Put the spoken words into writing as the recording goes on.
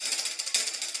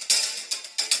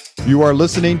You are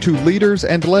listening to Leaders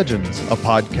and Legends, a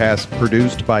podcast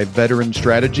produced by Veteran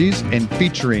Strategies and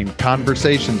featuring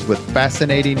conversations with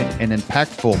fascinating and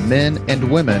impactful men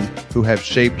and women who have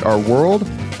shaped our world,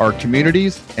 our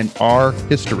communities, and our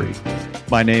history.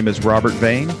 My name is Robert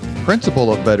Vane,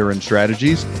 Principal of Veteran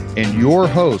Strategies, and your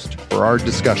host for our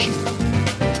discussion.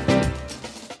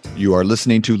 You are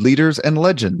listening to Leaders and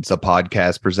Legends, a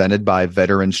podcast presented by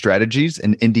Veteran Strategies,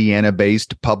 an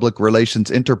Indiana-based public relations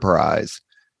enterprise,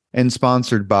 and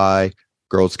sponsored by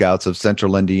Girl Scouts of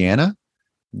Central Indiana,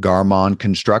 Garmon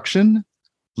Construction,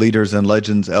 Leaders and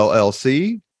Legends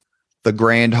LLC, the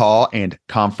Grand Hall and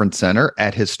Conference Center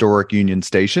at Historic Union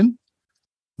Station,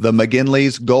 the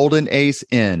McGinley's Golden Ace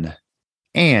Inn,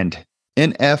 and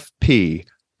NFP,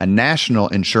 a national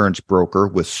insurance broker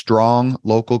with strong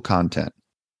local content.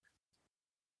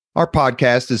 Our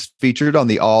podcast is featured on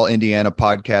the All Indiana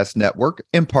Podcast Network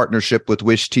in partnership with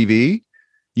Wish TV.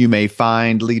 You may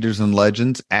find Leaders and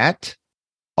Legends at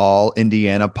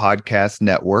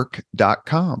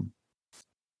allindianapodcastnetwork.com.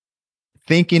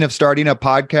 Thinking of starting a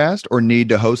podcast or need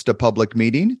to host a public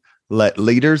meeting? Let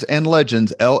Leaders and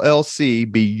Legends LLC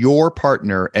be your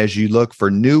partner as you look for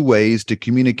new ways to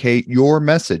communicate your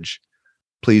message.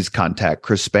 Please contact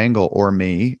Chris Spangle or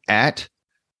me at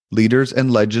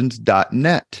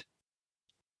leadersandlegends.net.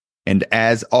 And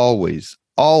as always,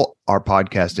 all our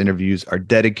podcast interviews are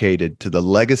dedicated to the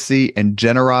legacy and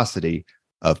generosity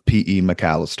of P.E.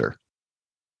 McAllister.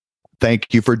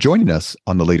 Thank you for joining us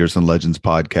on the Leaders and Legends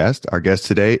podcast. Our guest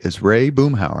today is Ray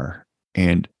Boomhower.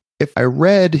 And if I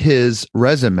read his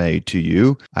resume to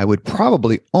you, I would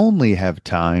probably only have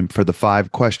time for the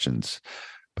 5 questions.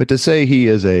 But to say he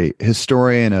is a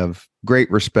historian of great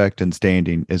respect and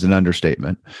standing is an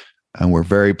understatement. And we're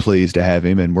very pleased to have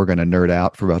him, and we're going to nerd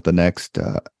out for about the next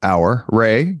hour.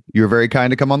 Ray, you're very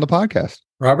kind to come on the podcast.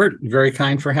 Robert, very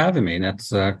kind for having me.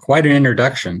 That's quite an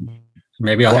introduction.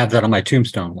 Maybe I'll have that on my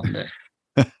tombstone one day.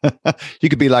 You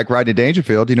could be like Rodney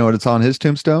Dangerfield. Do you know what it's on his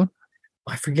tombstone?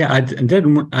 I forget. I did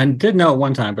know it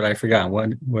one time, but I forgot.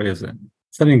 What is it?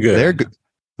 Something good.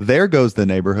 There goes the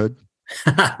neighborhood.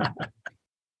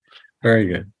 Very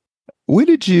good. We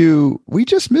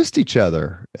just missed each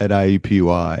other at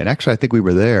IUPUI. And actually, I think we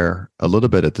were there a little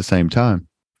bit at the same time.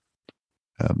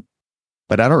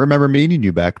 But I don't remember meeting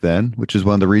you back then, which is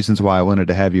one of the reasons why I wanted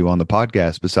to have you on the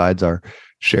podcast, besides our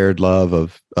shared love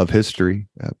of history.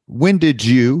 When did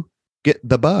you get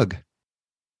the bug?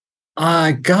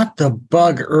 I got the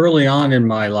bug early on in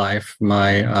my life,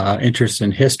 my interest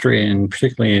in history and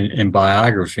particularly in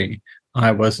biography.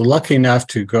 I was lucky enough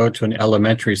to go to an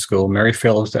elementary school, Mary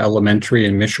Phillips Elementary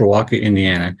in Mishawaka,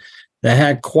 Indiana, that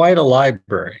had quite a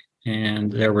library. And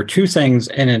there were 2 things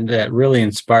in it that really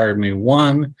inspired me.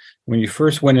 One, when you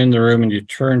first went in the room and you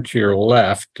turned to your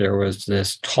left, there was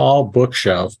this tall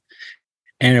bookshelf,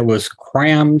 and it was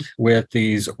crammed with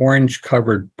these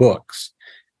orange-covered books.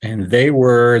 And they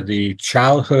were the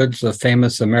Childhoods of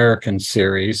Famous Americans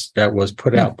series that was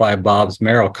put out by Bob's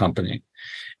Merrill Company.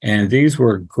 And these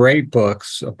were great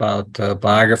books about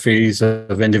biographies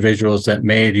of individuals that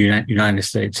made United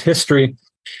States history.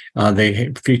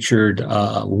 They featured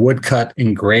woodcut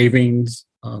engravings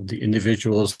of the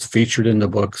individuals featured in the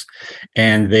books,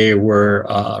 and they were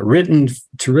written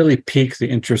to really pique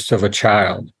the interest of a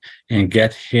child and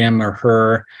get him or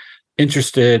her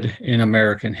interested in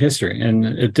American history. And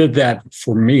it did that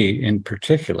for me in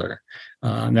particular.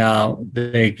 Now,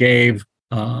 they gave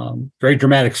very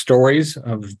dramatic stories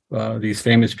of these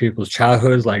famous people's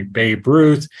childhoods, like Babe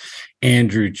Ruth,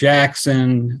 Andrew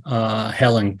Jackson,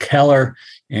 Helen Keller,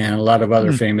 and a lot of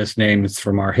other famous names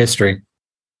from our history.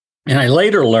 And I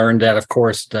later learned that, of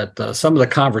course, that some of the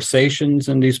conversations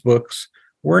in these books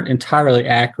weren't entirely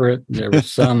accurate. There was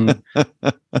some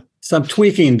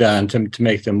tweaking done to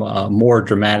make them more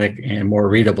dramatic and more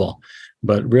readable,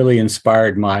 but really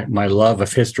inspired my love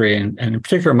of history and in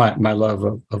particular my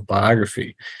love of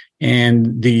biography.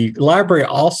 And the library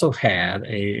also had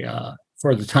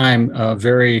for the time,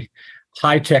 very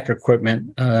high-tech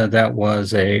equipment that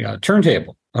was a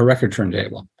turntable, a record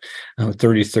turntable,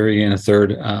 30 and a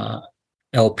third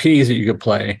LPs that you could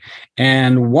play.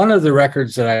 And one of the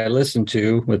records that I listened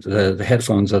to with the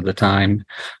headphones of the time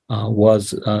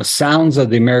was Sounds of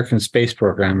the American Space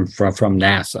Program from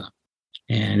NASA.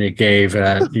 And it gave,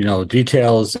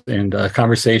 details and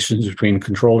conversations between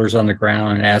controllers on the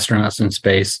ground and astronauts in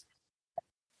space.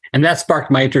 And that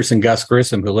sparked my interest in Gus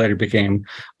Grissom, who later became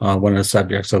one of the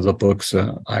subjects of the books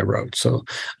I wrote. So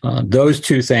those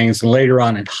 2 things. And later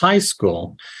on in high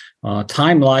school,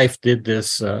 Time Life did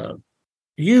this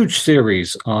huge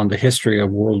series on the history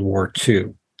of World War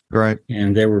II. Right.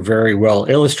 And they were very well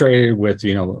illustrated with,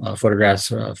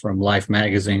 photographs from Life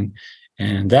magazine.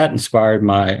 And that inspired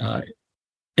my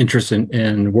interest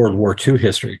in World War II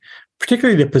history,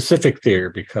 particularly the Pacific theater,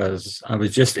 because I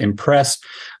was just impressed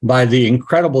by the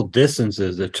incredible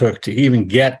distances it took to even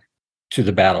get to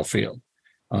the battlefield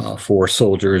for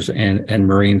soldiers and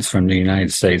Marines from the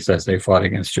United States as they fought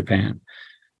against Japan.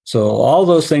 So all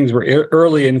those things were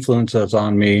early influences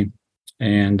on me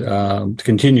and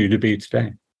continue to be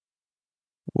today.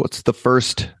 What's the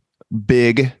first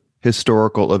big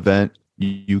historical event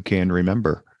you can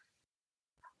remember?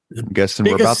 I'm guessing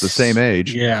we're about the same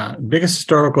age. Yeah. Biggest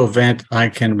historical event I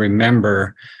can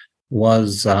remember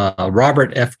was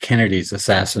Robert F. Kennedy's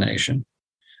assassination.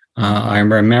 I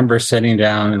remember sitting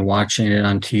down and watching it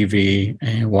on TV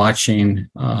and watching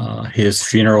his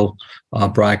funeral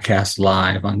broadcast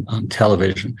live on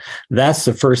television. That's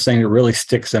the first thing that really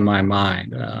sticks in my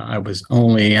mind. I was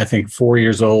only, I think, 4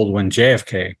 years old when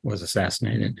JFK was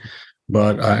assassinated.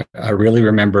 But I really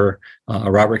remember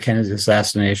Robert Kennedy's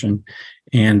assassination.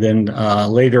 And then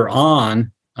later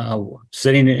on,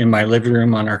 sitting in my living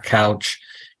room on our couch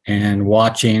and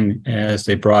watching as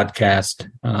they broadcast,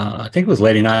 I think it was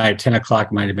late at night, 10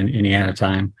 o'clock, might have been Indiana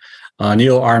time,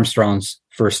 Neil Armstrong's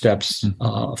first steps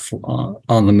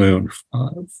on the moon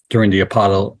during the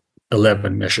Apollo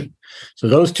 11 mission. So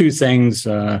those two things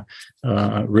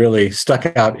really stuck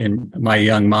out in my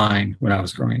young mind when I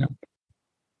was growing up.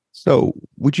 So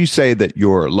would you say that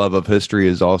your love of history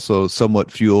is also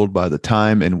somewhat fueled by the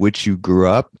time in which you grew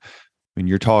up? I mean,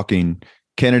 you're talking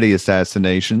Kennedy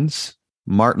assassinations,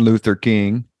 Martin Luther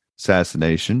King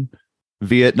assassination,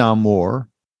 Vietnam War,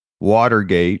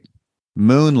 Watergate,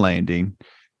 moon landing.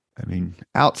 I mean,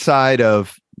 outside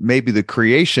of maybe the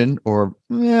creation or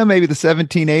maybe the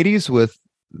 1780s with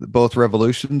both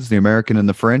revolutions, the American and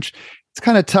the French, it's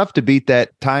kind of tough to beat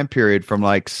that time period from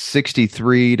like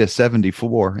 63 to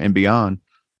 74 and beyond.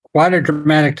 Quite a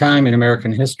dramatic time in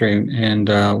American history, and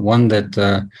one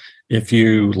that if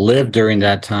you live during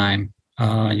that time,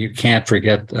 you can't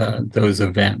forget those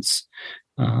events.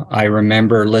 I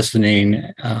remember listening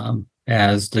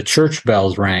as the church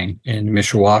bells rang in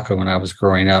Mishawaka when I was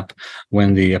growing up,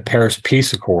 when the Paris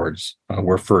Peace Accords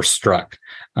were first struck.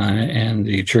 And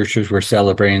the churches were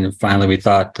celebrating. And finally, we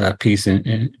thought peace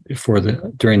during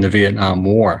the Vietnam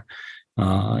War.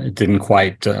 It didn't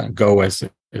quite go as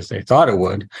they thought it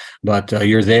would, but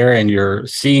you're there and you're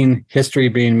seeing history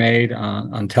being made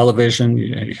on television,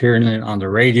 you're hearing it on the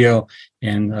radio,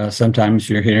 and sometimes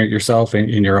you're hearing it yourself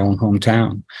in your own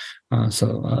hometown.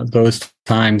 So those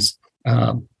times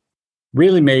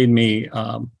really made me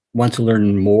want to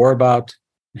learn more about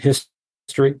history,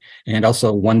 and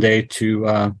also one day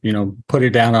to put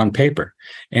it down on paper.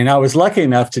 And I was lucky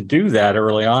enough to do that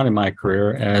early on in my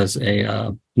career as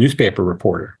a newspaper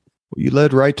reporter. Well, you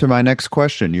led right to my next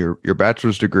question. Your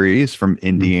bachelor's degree is from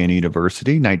Indiana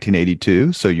University,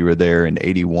 1982. So you were there in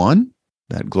 81,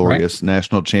 that glorious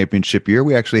national championship year.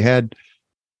 We actually had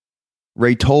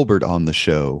Ray Tolbert on the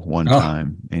show one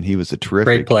time, and he was a terrific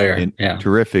great player.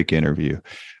 Terrific interview.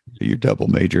 Your double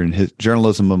major in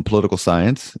journalism and political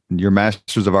science. And your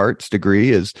master's of arts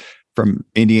degree is from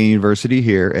Indiana University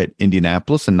here at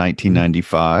Indianapolis in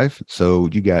 1995. So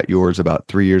you got yours about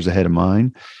 3 years ahead of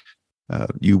mine.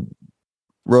 You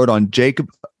wrote on Jacob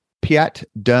Piat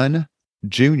Dunn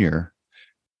Jr.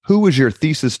 Who was your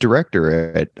thesis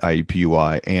director at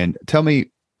IUPUI? And tell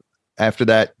me, after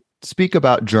that, speak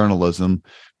about journalism,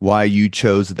 why you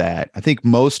chose that. I think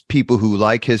most people who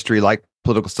like history, like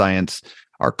political science,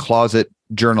 are closet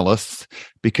journalists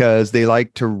because they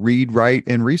like to read, write,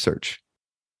 and research.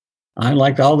 I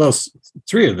liked all those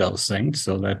three of those things,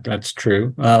 so that's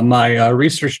true. My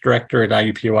research director at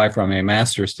IUPUI from a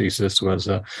master's thesis was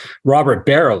Robert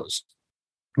Barrows,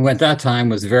 who at that time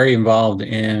was very involved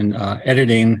in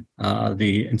editing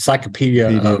the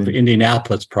Encyclopedia of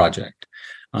Indianapolis project.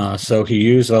 So he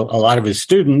used a lot of his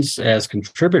students as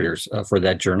contributors for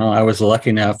that journal. I was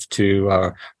lucky enough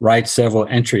to write several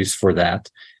entries for that.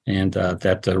 And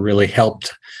that really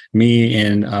helped me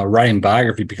in writing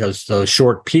biography, because those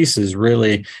short pieces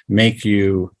really make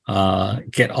you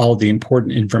get all the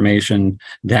important information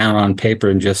down on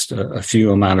paper in just a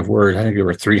few amount of words. I think there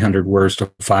were 300 words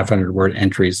to 500 word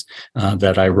entries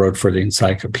that I wrote for the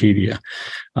encyclopedia.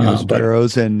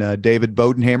 Barrows and David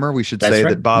Bodenhammer. We should say right.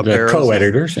 that Bob the Barrows,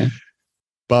 co-editors.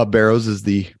 Bob Barrows is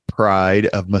the pride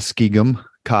of Muskingum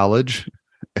College.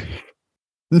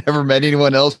 Never met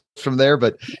anyone else from there,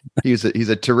 but he's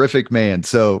a terrific man.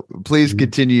 So please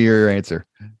continue your answer.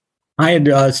 I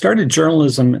had started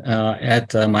journalism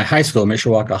at my high school,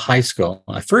 Mishawaka High School.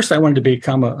 At first, I wanted to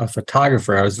become a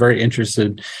photographer. I was very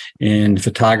interested in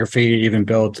photography. Even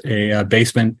built a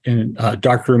basement, in a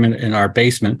dark room in our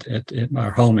basement at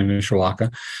our home in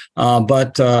Mishawaka.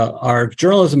 But our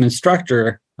journalism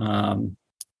instructor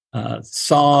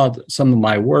saw some of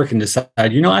my work and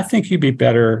decided, I think you'd be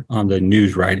better on the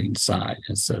news writing side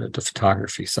instead of the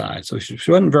photography side. So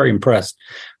she wasn't very impressed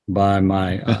by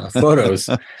my photos.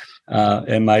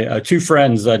 And my two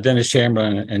friends, Dennis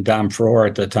Chamberlain and Dom Farrar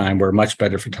at the time, were much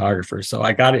better photographers. So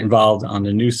I got involved on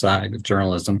the news side of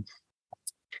journalism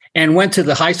and went to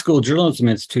the High School Journalism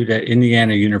Institute at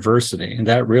Indiana University. And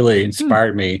that really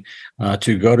inspired me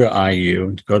to go to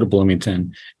IU, to go to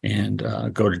Bloomington, and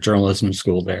go to journalism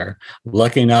school there.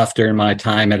 Lucky enough during my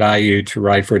time at IU to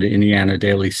write for the Indiana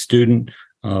Daily Student,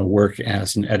 work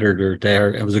as an editor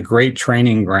there. It was a great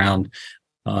training ground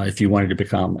if you wanted to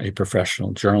become a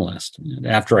professional journalist. And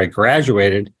after I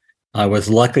graduated, I was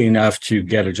lucky enough to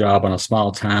get a job on a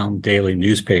small town daily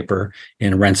newspaper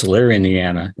in Rensselaer,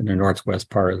 Indiana, in the northwest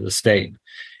part of the state.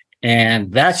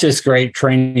 And that's just great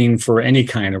training for any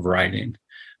kind of writing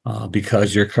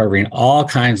because you're covering all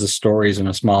kinds of stories in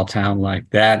a small town like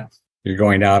that. You're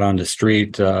going out on the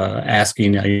street,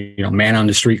 asking, man on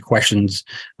the street questions,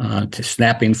 to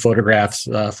snapping photographs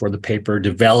for the paper,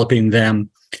 developing them,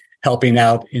 helping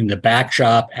out in the back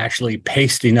shop, actually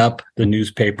pasting up the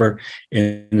newspaper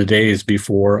in the days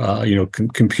before,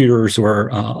 computers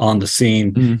were on the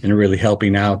scene and really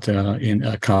helping out in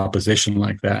a composition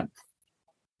like that.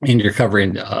 And you're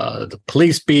covering the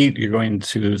police beat. You're going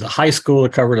to the high school to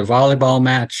cover the volleyball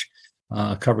match,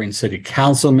 covering city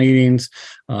council meetings,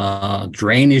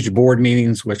 drainage board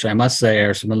meetings, which I must say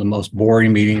are some of the most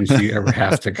boring meetings you ever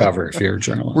have to cover if you're a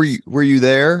journalist. Were you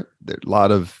there? There a lot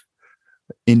of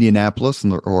Indianapolis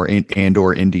or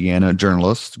Indiana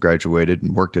journalists graduated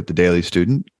and worked at the Daily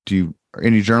Student. Are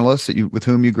any journalists with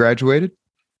whom you graduated?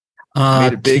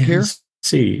 Made it big here?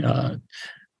 See,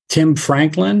 Tim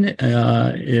Franklin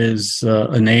is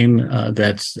a name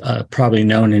that's probably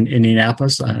known in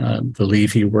Indianapolis. I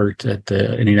believe he worked at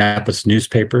the Indianapolis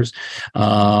newspapers.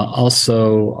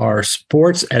 Also, our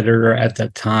sports editor at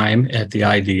that time at the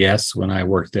IDS when I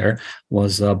worked there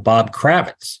was Bob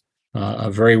Kravitz.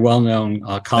 A very well-known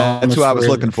columnist. That's who I was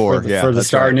looking for. For the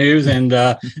Star News, and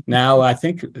now I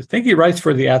think he writes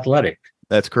for the Athletic.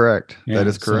 That's correct. Yeah, that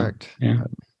is correct.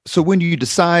 So, So when you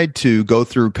decide to go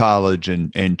through college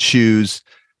and choose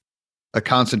a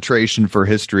concentration for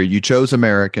history, you chose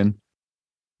American.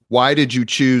 Why did you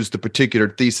choose the particular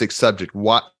thesis subject?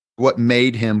 What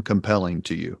made him compelling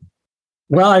to you?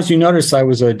 Well, as you notice, I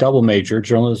was a double major,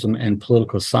 journalism and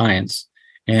political science,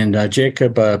 and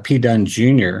Jacob P. Dunn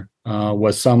Jr.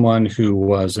 Was someone who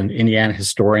was an Indiana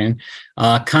historian,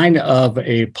 kind of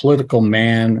a political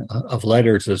man of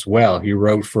letters as well. He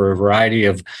wrote for a variety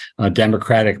of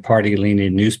Democratic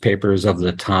Party-leaning newspapers of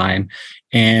the time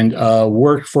and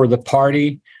worked for the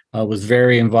party, was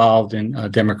very involved in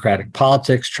Democratic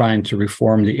politics, trying to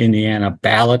reform the Indiana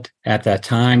ballot at that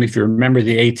time. If you remember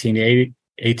the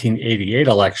 1888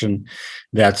 election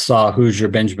that saw Hoosier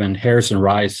Benjamin Harrison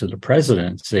rise to the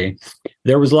presidency,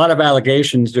 there was a lot of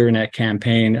allegations during that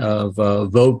campaign of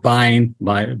vote buying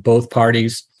by both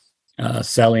parties,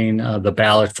 selling the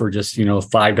ballot for just,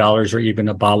 $5 or even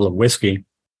a bottle of whiskey.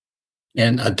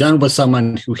 And Dunn was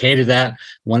someone who hated that,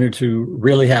 wanted to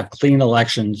really have clean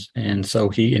elections. And so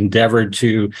he endeavored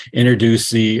to introduce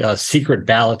the secret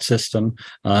ballot system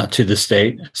to the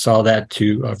state, saw that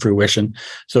to fruition.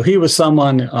 So he was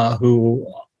someone who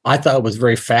I thought was a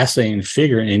very fascinating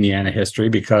figure in Indiana history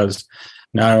because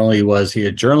not only was he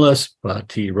a journalist,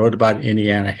 but he wrote about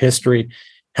Indiana history,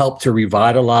 helped to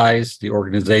revitalize the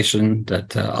organization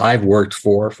that I've worked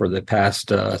for the past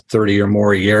 30 or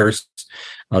more years.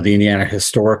 The Indiana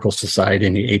Historical Society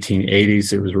in the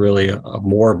 1880s. It was really a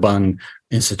moribund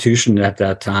institution at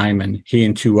that time. And he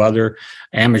and two other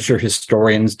amateur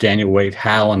historians, Daniel Wade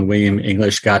Howe and William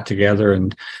English, got together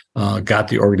and got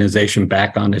the organization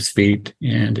back on its feet.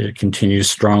 And it continues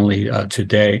strongly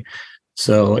today.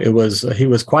 So he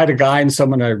was quite a guy and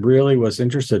someone I really was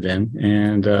interested in,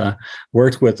 and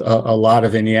worked with a lot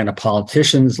of Indiana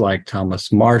politicians like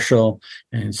Thomas Marshall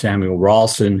and Samuel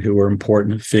Ralston, who were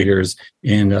important figures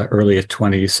in early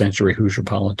 20th century Hoosier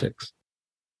politics.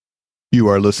 You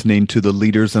are listening to the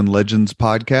Leaders and Legends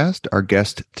podcast. Our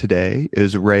guest today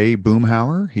is Ray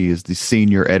Boomhower. He is the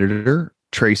senior editor,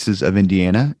 Traces of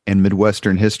Indiana and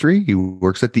Midwestern History. He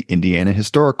works at the Indiana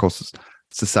Historical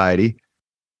Society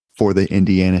for the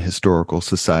Indiana Historical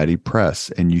Society Press,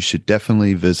 and you should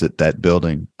definitely visit that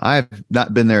building. I've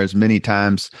not been there as many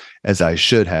times as I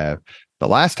should have, the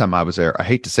last time I was there, I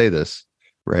hate to say this,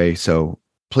 Ray, so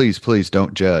please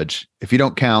don't judge. If you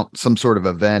don't count some sort of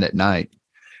event at night,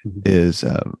 is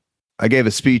I gave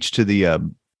a speech to the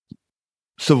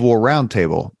Civil War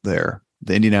Roundtable there,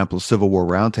 the Indianapolis Civil War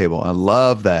Roundtable. I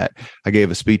love that. I gave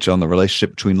a speech on the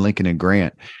relationship between Lincoln and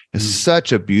Grant. It's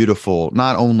such a beautiful,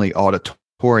 not only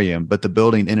auditorium, but the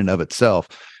building in and of itself.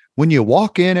 When you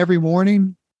walk in every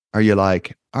morning, are you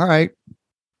like, all right,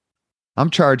 I'm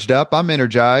charged up, I'm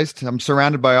energized, I'm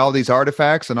surrounded by all these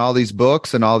artifacts and all these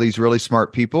books and all these really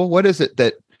smart people? What is it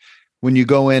that when you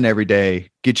go in every day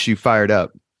gets you fired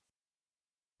up?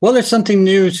 Well, there's something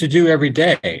new to do every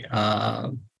day.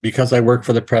 Because I work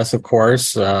for the press, of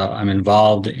course, I'm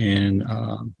involved in,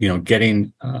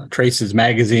 getting Trace's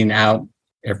magazine out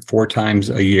 4 times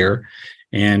a year.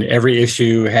 And every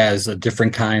issue has a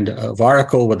different kind of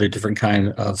article with a different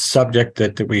kind of subject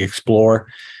that we explore.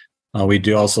 We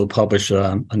do also publish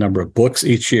a number of books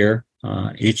each year.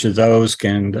 Each of those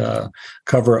can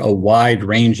cover a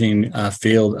wide-ranging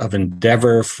field of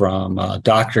endeavor, from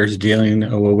doctors dealing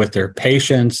with their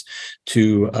patients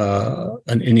to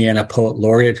an Indiana poet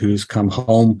laureate who's come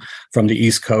home from the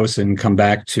East Coast and come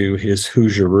back to his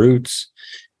Hoosier roots,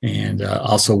 and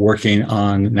also working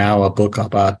on now a book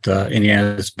about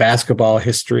Indiana's basketball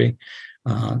history.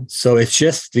 So it's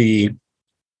just the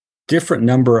different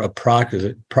number of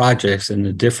projects and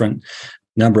the different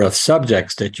number of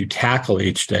subjects that you tackle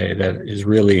each day that is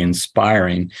really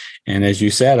inspiring. And as you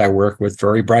said, I work with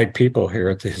very bright people here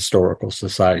at the Historical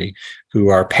Society who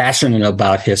are passionate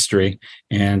about history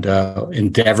and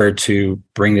endeavor to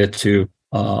bring it to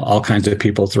all kinds of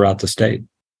people throughout the state.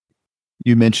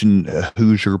 You mentioned a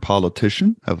Hoosier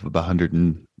politician of about 100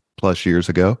 and plus years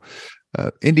ago.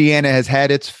 Indiana has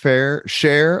had its fair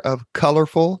share of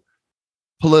colorful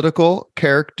political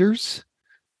characters.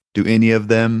 Do any of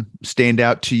them stand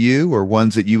out to you, or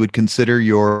ones that you would consider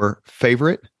your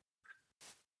favorite?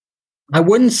 I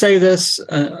wouldn't say this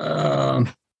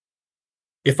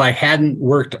if I hadn't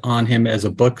worked on him as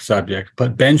a book subject,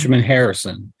 but Benjamin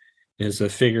Harrison is a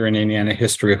figure in Indiana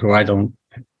history who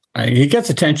he gets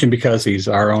attention because he's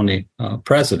our only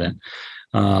president.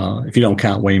 If you don't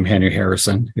count William Henry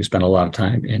Harrison, who spent a lot of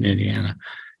time in Indiana.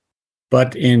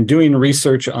 But in doing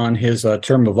research on his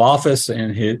term of office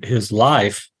and his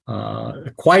life,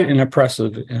 quite an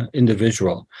impressive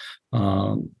individual.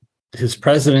 His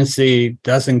presidency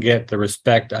doesn't get the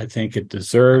respect I think it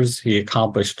deserves. He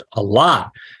accomplished a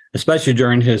lot, especially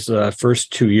during his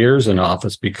first 2 years in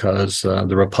office, because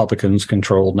the Republicans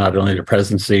controlled not only the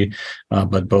presidency,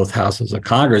 but both houses of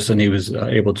Congress. And he was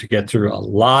able to get through a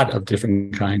lot of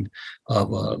different kind of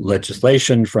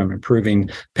legislation, from improving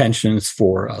pensions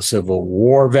for Civil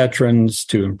War veterans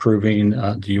to improving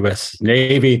the U.S.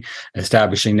 Navy,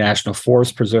 establishing national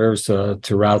forest preserves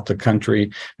throughout the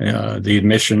country, the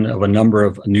admission of a number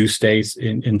of new states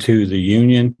into the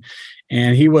Union.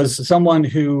 And he was someone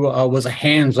who was a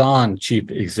hands-on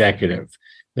chief executive.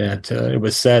 That it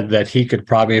was said that he could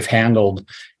probably have handled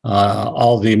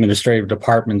all the administrative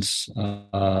departments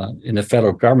in the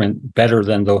federal government better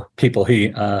than the people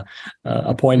he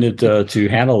appointed to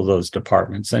handle those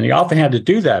departments. And he often had to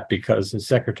do that because his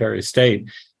Secretary of State,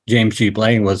 James G.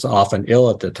 Blaine, was often ill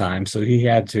at the time. So he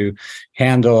had to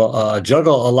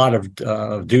juggle a lot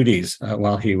of duties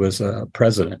while he was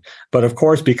president. But of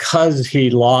course, because he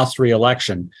lost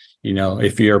re-election,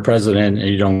 if you're a president and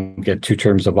you don't get 2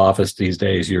 terms of office these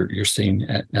days, you're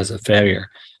seen as a failure.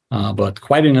 But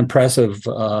quite an impressive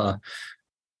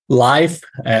life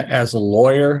as a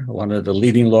lawyer, one of the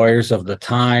leading lawyers of the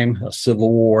time, a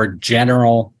Civil War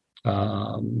general,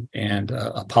 and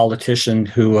a politician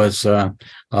who was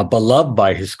beloved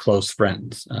by his close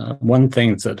friends. One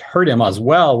thing that hurt him as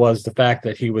well was the fact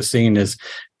that he was seen as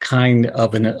kind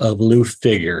of an aloof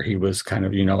figure. He was kind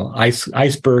of,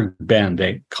 iceberg Ben,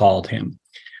 they called him,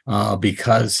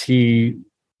 because he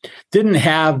didn't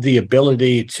have the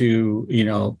ability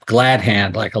to, glad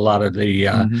hand like a lot of the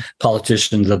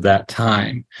politicians of that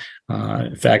time.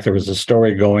 In fact, there was a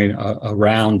story going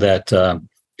around that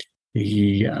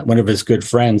one of his good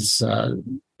friends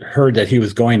heard that he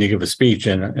was going to give a speech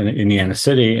in Indiana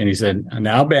City, and he said,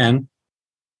 "Now, Ben,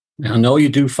 I know you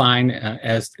do fine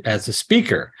as a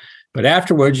speaker, but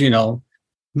afterwards,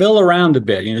 mill around a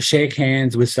bit, shake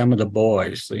hands with some of the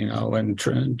boys, and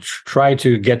try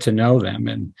to get to know them."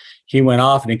 And he went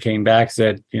off and he came back and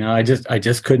said, I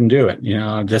just couldn't do it.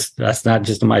 That's not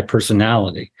just my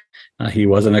personality. He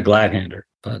wasn't a glad hander,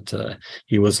 but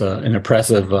he was an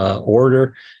impressive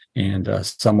orator, and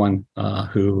someone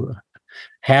who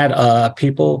had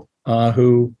people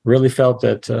who really felt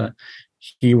that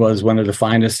he was one of the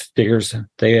finest figures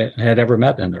they had ever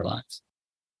met in their lives.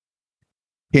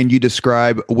 Can you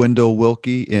describe Wendell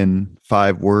Willkie in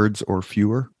 5 words or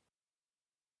fewer?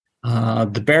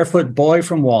 The barefoot boy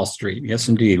from Wall Street. Yes,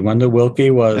 indeed. Wendell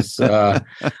Willkie was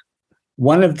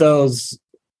one of those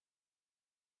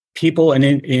people in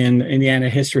Indiana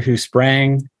history who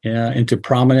sprang into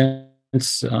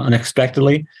prominence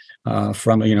unexpectedly,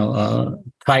 from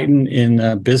titan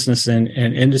in business and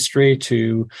industry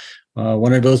to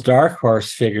one of those dark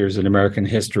horse figures in American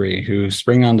history who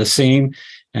spring on the scene,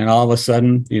 and all of a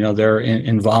sudden, they're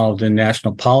involved in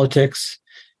national politics,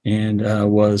 and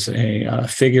was a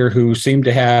figure who seemed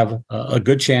to have a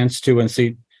good chance to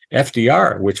unseat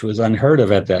FDR, which was unheard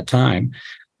of at that time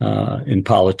in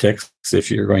politics, if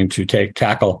you're going to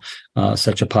tackle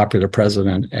such a popular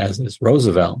president as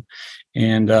Roosevelt.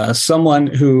 And someone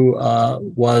who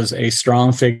was a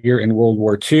strong figure in World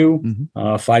War II,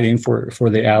 fighting for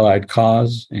the Allied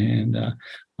cause, and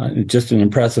just an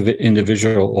impressive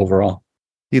individual overall.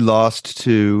 He lost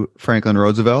to Franklin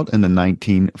Roosevelt in the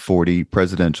 1940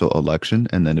 presidential election,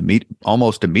 and then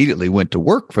almost immediately went to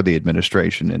work for the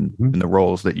administration in the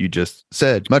roles that you just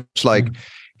said, much like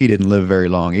he didn't live very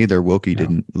long either. Willkie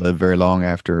didn't live very long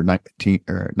after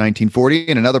 1940,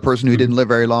 and another person who didn't live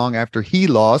very long after he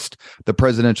lost the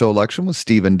presidential election was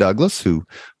Stephen Douglas, who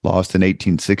lost in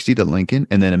 1860 to Lincoln,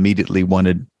 and then immediately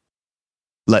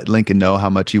let Lincoln know how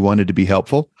much he wanted to be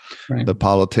helpful. Right. The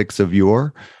politics of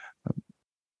yore.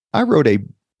 I wrote a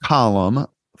column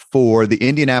for the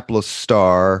Indianapolis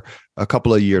Star a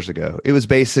couple of years ago. It was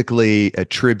basically a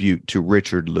tribute to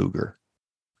Richard Lugar.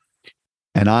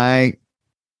 And I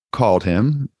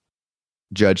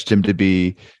judged him to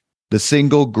be the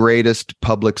single greatest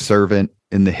public servant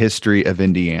in the history of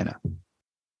Indiana.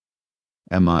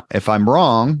 If I'm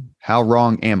wrong, how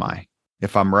wrong am I?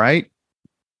 If I'm right,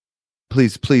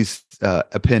 please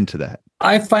append to that.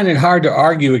 I find it hard to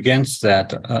argue against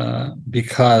that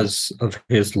because of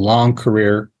his long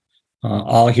career,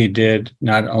 all he did,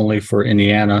 not only for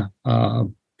Indiana,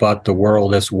 but the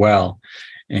world as well.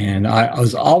 And I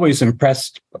was always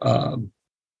impressed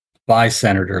by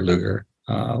Senator Lugar.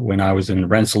 When I was in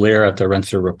Rensselaer at the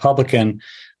Rensselaer Republican,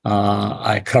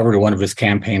 I covered one of his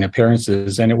campaign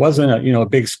appearances, and it wasn't a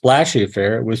big splashy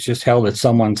affair. It was just held at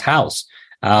someone's house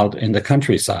out in the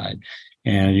countryside.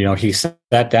 And, he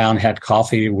sat down, had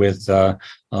coffee with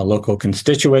local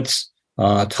constituents,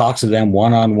 talked to them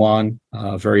one-on-one,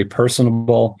 very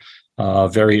personable,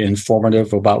 very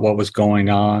informative about what was going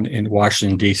on in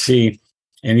Washington, D.C.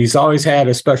 And he's always had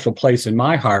a special place in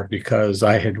my heart because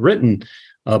I had written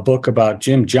a book about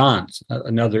Jim Johns,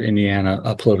 another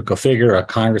Indiana political figure, a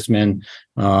congressman,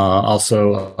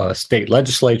 also a state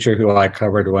legislature who I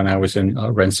covered when I was in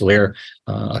Rensselaer,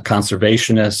 a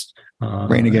conservationist.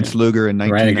 Ran against Lugar in 1994.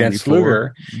 Ran against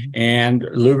Lugar, and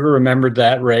Lugar remembered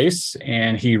that race,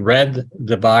 and he read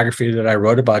the biography that I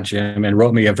wrote about Jim and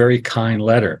wrote me a very kind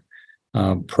letter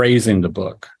praising the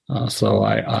book. So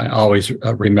I always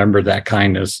remember that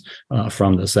kindness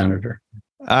from the senator.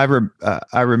 I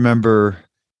remember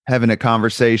having a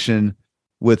conversation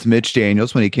with Mitch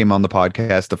Daniels when he came on the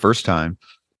podcast the first time,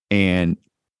 and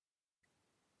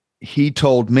he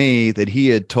told me that he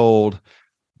had told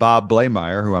Bob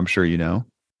Blameyer, who I'm sure you know,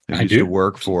 who used to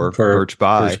work for Birch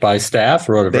Bayh. Birch Bayh staff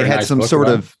wrote a very nice book. They had some sort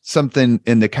of something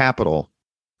in the Capitol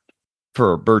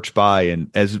for Birch Bayh, and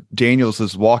as Daniels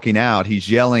is walking out, he's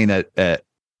yelling at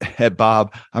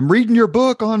Bob, "I'm reading your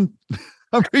book on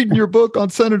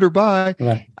Senator Bayh."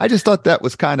 Right. I just thought that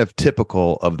was kind of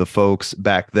typical of the folks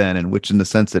back then, in the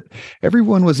sense that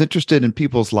everyone was interested in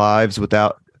people's lives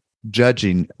without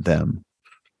judging them.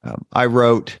 I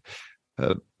wrote.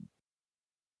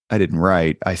 I didn't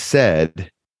write. I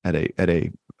said at a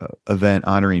event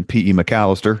honoring P.E.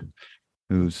 McAllister,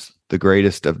 who's the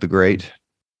greatest of the great,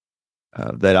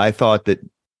 that I thought that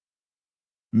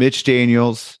Mitch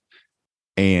Daniels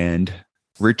and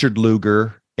Richard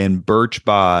Lugar and Birch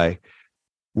Bayh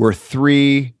were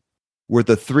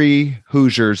the three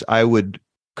Hoosiers I would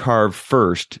carve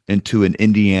first into an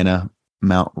Indiana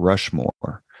Mount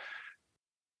Rushmore.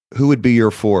 Who would be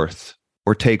your fourth?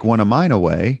 Or take one of mine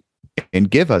away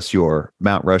and give us your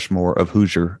Mount Rushmore of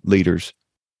Hoosier leaders.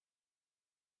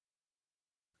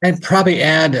 I'd probably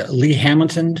add Lee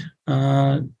Hamilton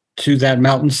to that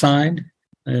mountainside,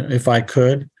 if I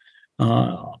could.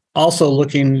 Also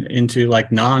looking into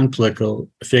like non-political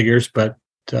figures, but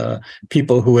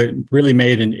people who had really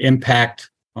made an impact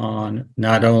on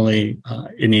not only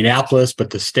Indianapolis, but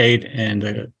the state and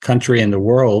the country and the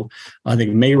world. I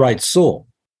think May Wright Sewell,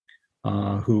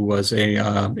 who was a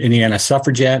Indiana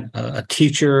suffragette, a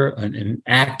teacher, an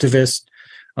activist,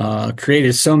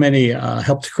 created so many,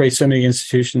 helped to create so many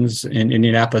institutions in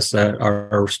Indianapolis that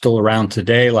are still around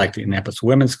today, like the Indianapolis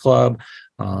Women's Club,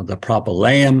 the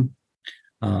Propylaeum,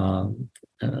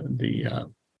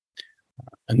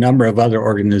 a number of other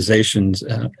organizations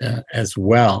as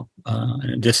well.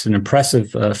 Just an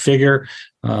impressive figure,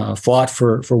 fought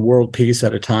for world peace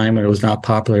at a time when it was not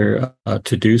popular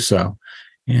to do so,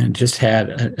 and just had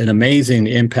an amazing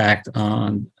impact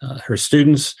on her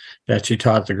students that she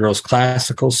taught at the girls'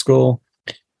 classical school,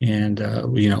 and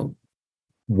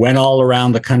went all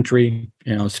around the country,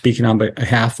 speaking on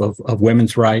behalf of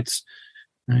women's rights,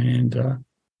 and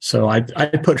so I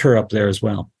put her up there as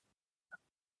well.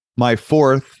 My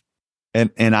fourth,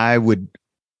 and I would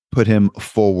put him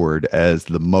forward as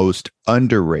the most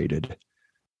underrated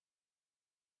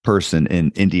person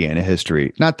in Indiana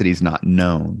history. Not that he's not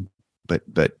known,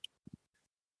 but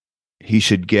he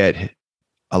should get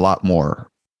a lot more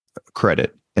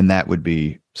credit, and that would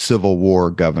be Civil War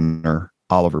Governor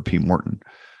Oliver P. Morton,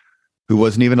 who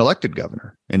wasn't even elected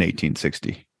governor in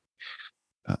 1860.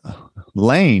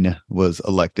 Lane was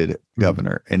elected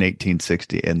governor in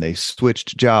 1860, and they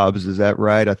switched jobs. Is that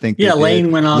right? I think. Yeah,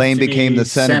 Lane went on. Lane became the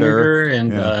senator,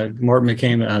 and Morton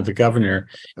became the governor,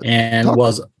 and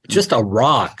was just a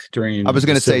rock during. I was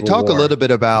going to say, talk a little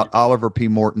bit about Oliver P.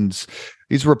 Morton's.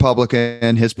 He's a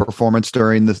Republican. His performance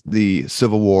during the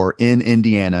Civil War in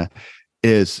Indiana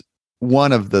is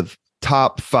one of the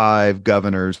top 5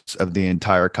 governors of the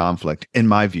entire conflict, in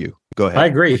my view. Go ahead. I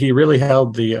agree. He really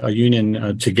held the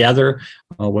Union together,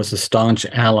 was a staunch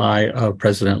ally of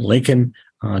President Lincoln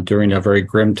during a very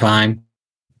grim time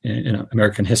in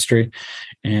American history.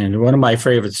 And one of my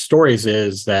favorite stories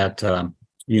is that,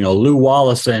 Lew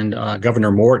Wallace and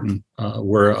Governor Morton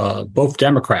were both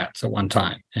Democrats at one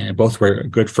time, and both were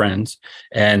good friends.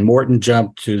 And Morton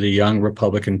jumped to the Young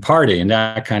Republican Party, and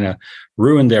that kind of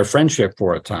ruined their friendship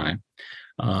for a time.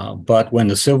 But when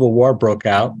the Civil War broke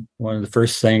out, one of the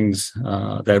first things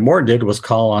that Morton did was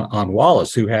call on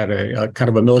Wallace, who had a kind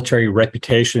of a military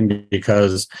reputation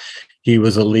because he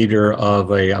was a leader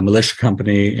of a militia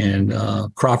company in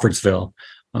Crawfordsville,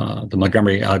 the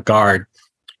Montgomery Guard.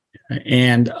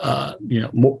 And,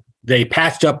 they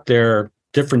patched up their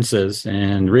differences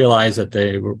and realized that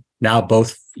they were now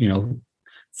both,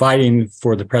 fighting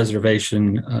for the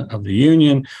preservation of the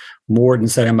Union. Morton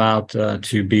sent him out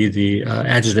to be the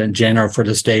adjutant general for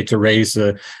the state to raise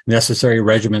the necessary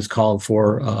regiments called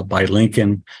for by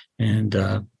Lincoln.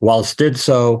 And Wallace did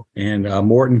so, and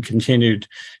Morton continued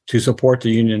to support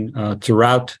the Union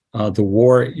throughout the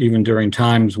war, even during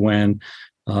times when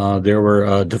there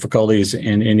were difficulties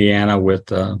in Indiana with,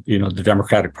 the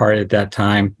Democratic Party at that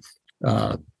time,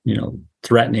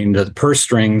 threatening the purse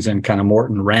strings, and kind of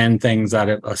Morton ran things out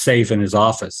of a safe in his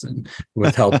office, and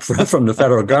with help from the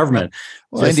federal government.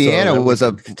 Well,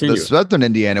 the Southern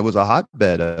Indiana was a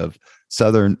hotbed of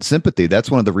Southern sympathy. That's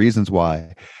one of the reasons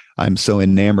why I'm so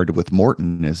enamored with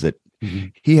Morton, is that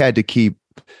he had to keep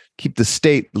the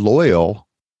state loyal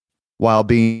while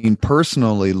being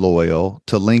personally loyal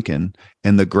to Lincoln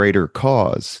and the greater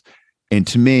cause. And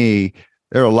to me,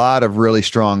 there are a lot of really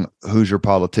strong Hoosier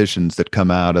politicians that come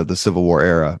out of the Civil War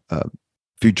era.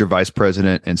 Future Vice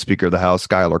President and Speaker of the House,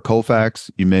 Schuyler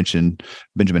Colfax. You mentioned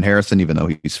Benjamin Harrison, even though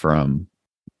he's from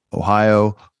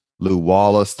Ohio. Lew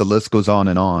Wallace. The list goes on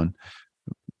and on.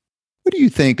 What do you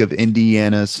think of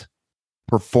Indiana's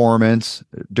performance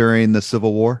during the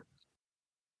Civil War?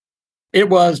 It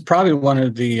was probably one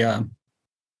of the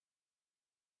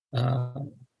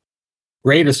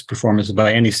greatest performances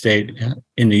by any state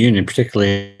in the Union,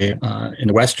 particularly in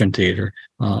the Western Theater.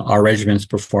 Our regiments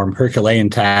performed Herculean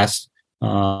tasks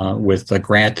with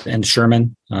Grant and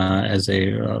Sherman as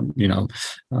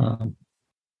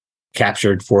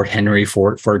captured Fort Henry,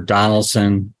 Fort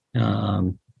Donelson,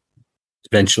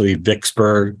 eventually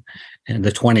Vicksburg, and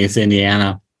the 20th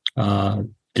Indiana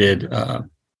did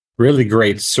really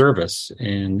great service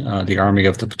in the Army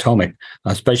of the Potomac,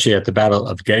 especially at the Battle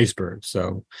of Gettysburg.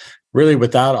 So really,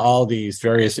 without all these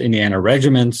various Indiana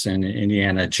regiments and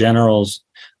Indiana generals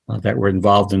that were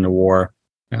involved in the war,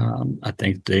 I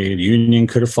think the Union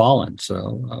could have fallen.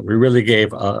 So we really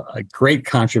gave a great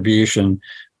contribution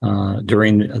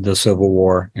during the Civil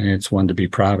War, and it's one to be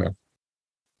proud of.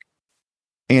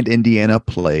 And Indiana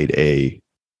played a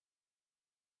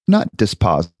not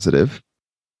dispositive,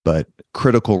 but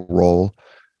critical role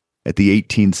at the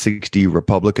 1860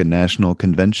 Republican National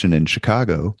Convention in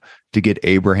Chicago to get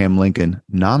Abraham Lincoln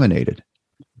nominated.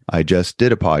 I just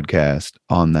did a podcast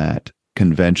on that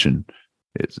convention.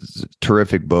 It's a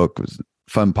terrific book. It was a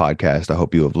fun podcast. I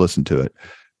hope you have listened to it.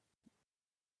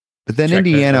 But then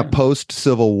Indiana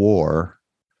post-Civil War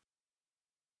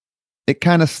it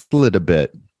kind of slid a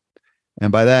bit.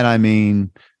 And by that, I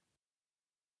mean,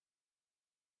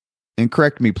 and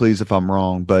correct me, please, if I'm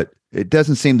wrong, but it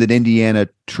doesn't seem that Indiana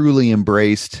truly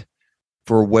embraced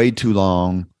for way too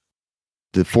long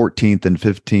the 14th and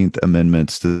 15th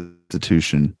Amendments to the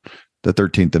Constitution. The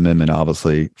 13th Amendment,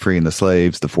 obviously, freeing the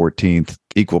slaves, the 14th,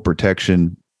 equal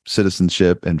protection,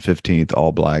 citizenship, and 15th,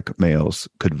 all black males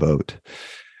could vote.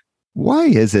 Why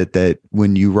is it that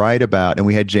when you write about, and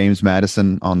we had James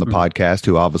Madison on the podcast,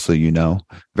 who obviously you know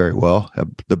very well,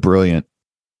 the brilliant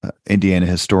Indiana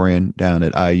historian down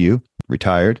at IU,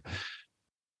 retired.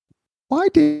 Why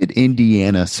did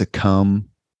Indiana succumb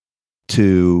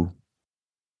to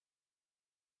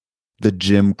the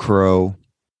Jim Crow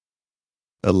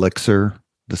elixir,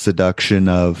 the seduction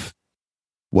of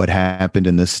what happened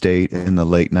in this state in the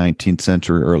late 19th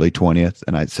century, early 20th?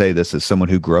 And I'd say this as someone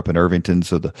who grew up in Irvington.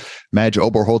 So the Madge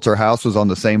Oberholzer house was on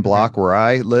the same block where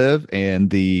I live, and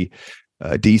the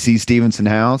D.C. Stevenson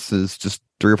house is just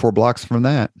 3 or 4 blocks from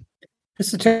that.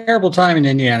 It's a terrible time in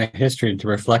Indiana history to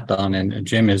reflect on, and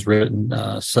Jim has written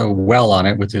so well on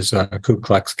it with his Ku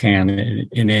Klux Klan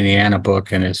in Indiana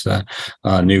book and his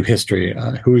new history,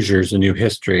 Hoosiers, a New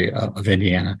History of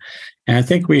Indiana. And I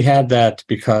think we had that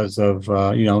because of,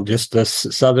 just this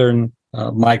southern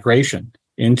migration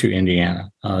into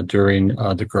Indiana during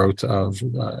the growth of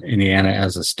Indiana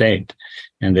as a state.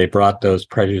 And they brought those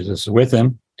prejudices with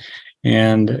them.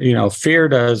 And, fear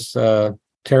does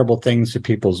terrible things to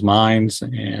people's minds,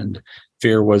 and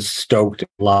fear was stoked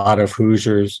a lot of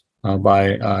Hoosiers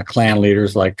by Klan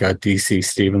leaders like D.C.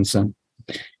 Stevenson.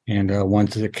 And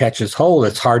once it catches hold,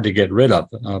 it's hard to get rid of.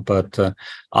 But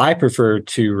I prefer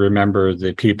to remember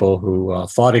the people who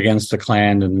fought against the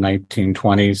Klan in the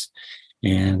 1920s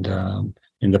and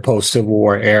in the post-Civil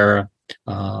War era,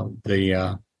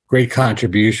 the great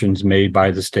contributions made by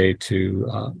the state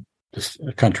to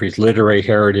the country's literary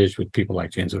heritage with people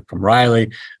like James Whitcomb Riley,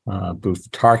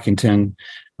 Booth Tarkington,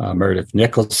 Meredith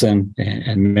Nicholson,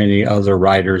 and many other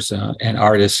writers and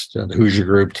artists, the Hoosier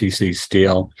Group, T.C.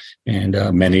 Steele, and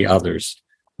many others.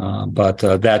 But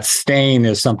that stain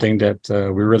is something that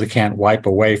we really can't wipe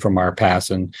away from our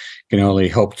past, and can only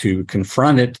hope to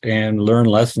confront it and learn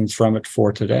lessons from it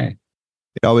for today.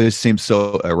 It always seems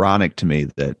so ironic to me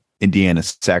that Indiana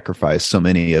sacrificed so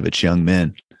many of its young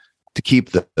men to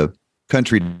keep the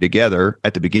country together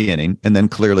at the beginning, and then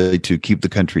clearly to keep the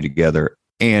country together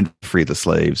and free the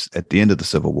slaves at the end of the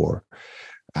Civil War.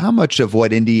 How much of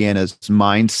what Indiana's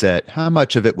mindset, how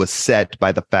much of it was set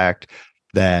by the fact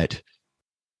that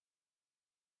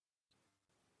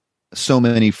so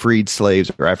many freed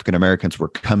slaves or African Americans were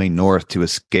coming north to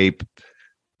escape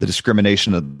the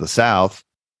discrimination of the South,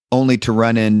 only to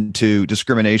run into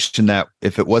discrimination that,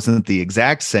 if it wasn't the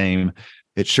exact same,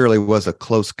 it surely was a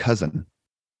close cousin?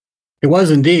 It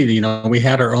was indeed. We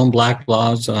had our own black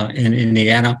laws in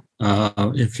Indiana.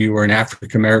 If you were an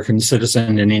African-American citizen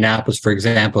in Indianapolis, for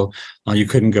example, you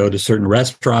couldn't go to certain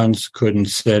restaurants, couldn't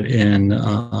sit in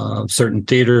certain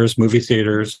theaters, movie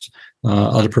theaters,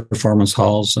 other performance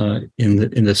halls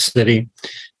in the city.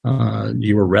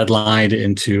 You were redlined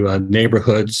into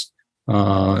neighborhoods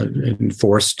and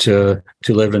forced to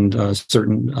live in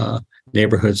certain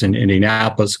neighborhoods in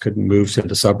Indianapolis, couldn't move to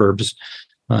the suburbs.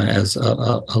 As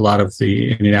a lot of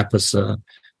the Indianapolis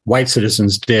white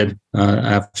citizens did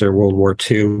after World War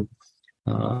II.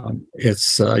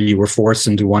 You were forced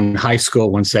into one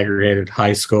segregated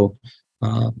high school,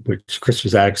 which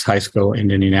Christopher Zaddix High School in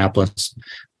Indianapolis,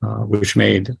 which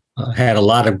had a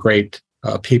lot of great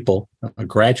people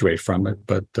graduate from it.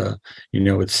 But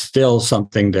it's still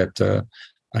something that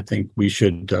I think we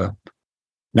should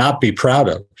not be proud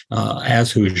of as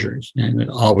Hoosiers, and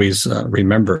always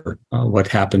remember what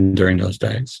happened during those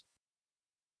days.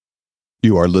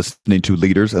 You are listening to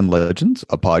Leaders and Legends,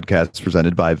 a podcast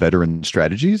presented by Veteran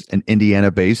Strategies, an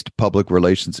Indiana-based public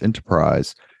relations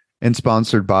enterprise, and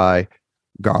sponsored by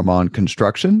Garmon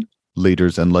Construction,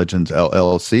 Leaders and Legends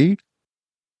LLC,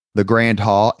 the Grand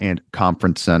Hall and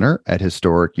Conference Center at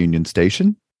historic Union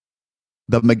Station,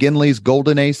 the McGinley's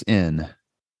Golden Ace Inn,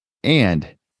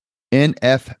 and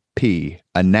NFP,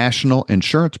 a national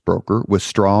insurance broker with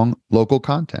strong local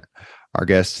content. Our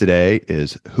guest today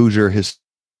is Hoosier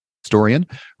historian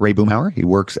Ray Boomhower. He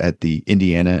works at the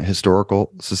Indiana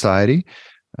Historical Society.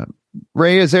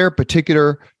 Ray, is there a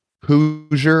particular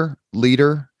Hoosier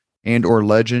leader and or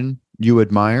legend you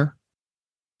admire?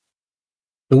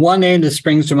 The one name that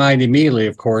springs to mind immediately,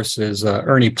 of course, is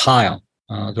Ernie Pyle,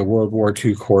 the World War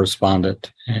II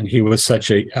correspondent. And he was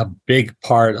such a big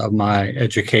part of my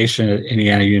education at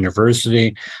Indiana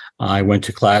University. I went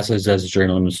to classes as a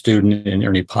journalism student in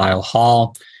Ernie Pyle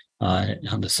Hall.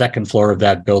 On the second floor of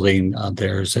that building,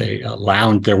 there's a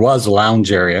lounge. There was a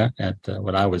lounge area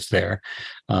when I was there,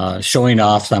 showing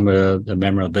off some of the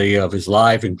memorabilia of his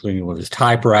life, including with his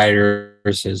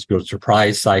typewriters, his Pulitzer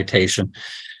Prize citation,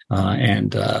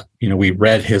 and we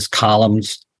read his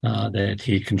columns that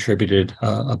he contributed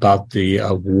about the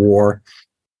war,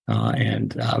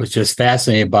 and I was just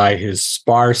fascinated by his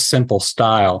sparse, simple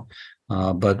style,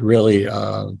 but really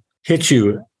hit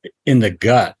you in the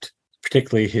gut.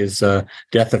 Particularly his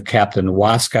Death of Captain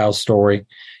Waskow story.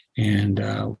 And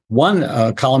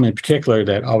one column in particular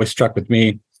that always struck with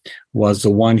me was the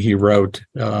one he wrote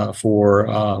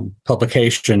for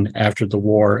publication after the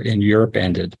war in Europe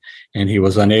ended. And he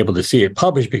was unable to see it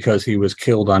published because he was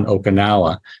killed on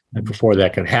Okinawa. And before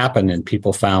that could happen, and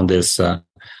people found this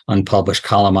unpublished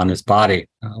column on his body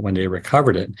when they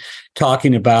recovered it,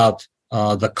 talking about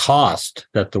the cost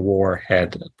that the war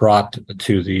had brought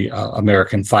to the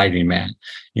American fighting man.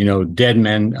 Dead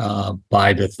men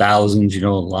by the thousands,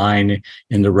 lying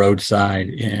in the roadside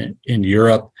in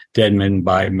Europe, dead men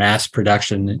by mass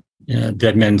production,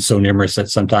 dead men so numerous that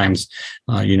sometimes,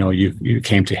 you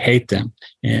came to hate them.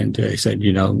 And he said,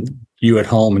 you at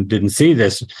home didn't see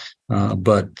this,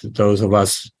 but those of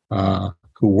us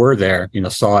who were there,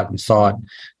 saw it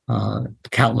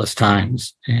countless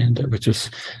times, and it was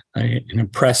just an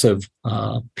impressive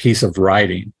piece of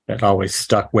writing that always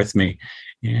stuck with me.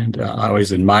 And I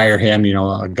always admire him,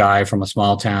 a guy from a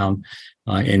small town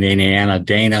in Indiana,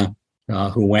 Dana,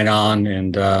 who went on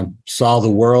and saw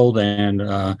the world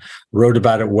and wrote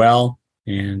about it well,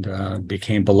 and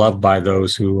became beloved by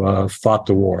those who fought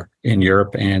the war in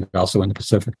Europe and also in the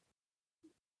Pacific.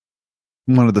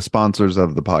 One of the sponsors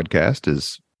of the podcast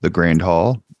is the Grand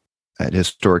Hall at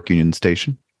Historic Union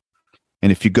Station.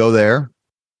 And if you go there,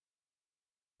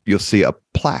 you'll see a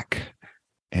plaque,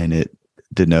 and it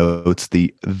denotes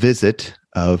the visit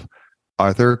of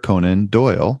Arthur Conan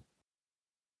Doyle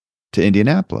to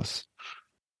Indianapolis.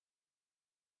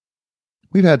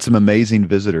 We've had some amazing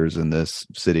visitors in this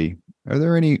city. Are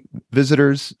there any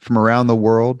visitors from around the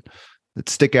world that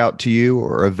stick out to you,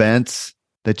 or events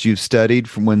that you've studied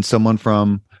from when someone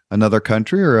from another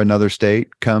country or another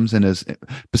state comes and is,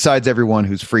 besides everyone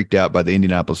who's freaked out by the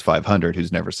Indianapolis 500,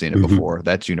 who's never seen it before?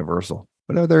 That's universal.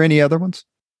 But are there any other ones?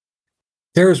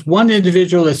 There's one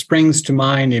individual that springs to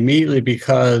mind immediately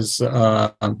because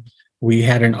we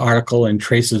had an article in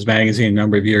Traces magazine a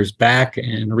number of years back,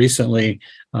 and recently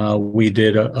we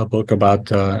did a book about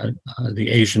the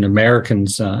Asian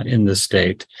Americans in the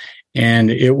state.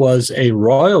 And it was a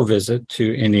royal visit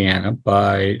to Indiana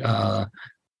by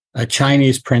a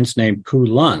Chinese prince named Pu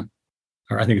Lun,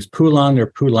 or I think it's Pulun or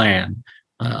Pulan.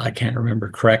 I can't remember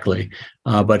correctly,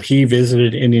 but he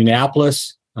visited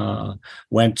Indianapolis,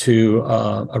 went to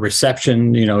a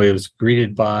reception. He was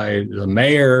greeted by the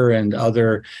mayor and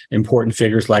other important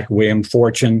figures like William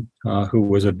Fortune, who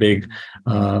was a big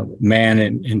man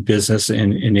in business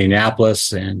in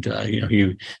Indianapolis. And,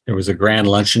 there was a grand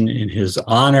luncheon in his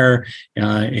honor.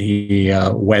 He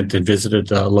went and visited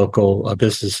local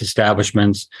business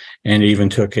establishments, and even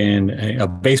took in a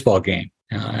baseball game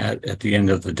at the end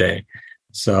of the day.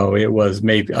 So it was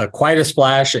made quite a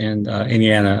splash in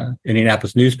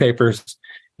Indianapolis newspapers,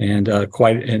 and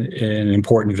quite an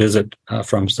important visit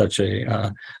from such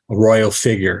a royal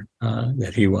figure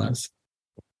that he was.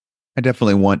 I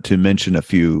definitely want to mention a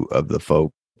few of the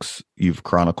folks you've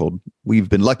chronicled. We've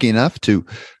been lucky enough to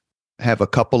have a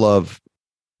couple of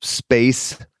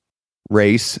space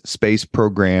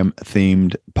program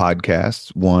themed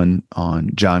podcasts, one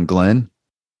on John Glenn.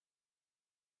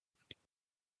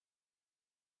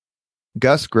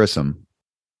 Gus Grissom.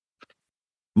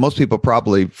 Most people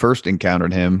probably first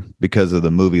encountered him because of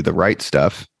the movie The Right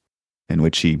Stuff, in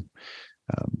which he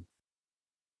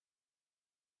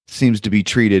seems to be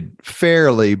treated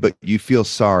fairly, but you feel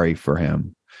sorry for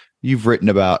him. You've written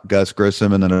about Gus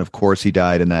Grissom, and then, of course, he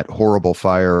died in that horrible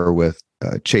fire with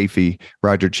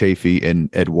Roger Chaffee and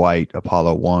Ed White,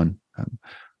 Apollo 1.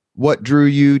 What drew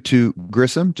you to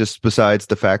Grissom, just besides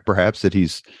the fact, perhaps, that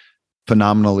he's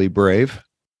phenomenally brave?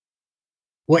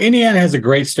 Well, Indiana has a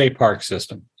great state park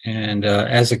system. And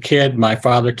as a kid, my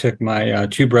father took my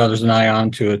two brothers and I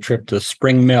on to a trip to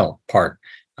Spring Mill Park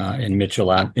in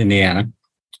Mitchell, Indiana.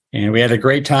 And we had a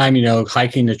great time,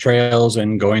 hiking the trails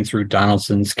and going through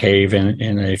Donaldson's Cave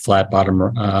in a flat bottom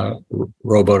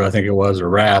rowboat, I think it was, or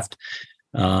raft.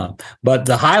 But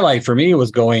the highlight for me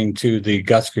was going to the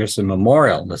Gus Grissom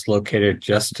Memorial that's located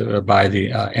just by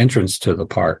the entrance to the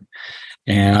park.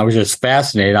 And I was just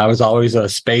fascinated. I was always a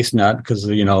space nut because,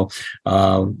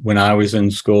 when I was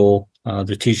in school,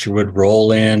 The teacher would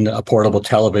roll in a portable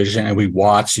television, and we'd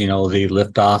watch, the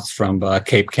liftoffs from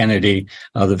Cape Kennedy,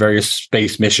 the various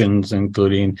space missions,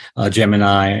 including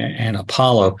Gemini and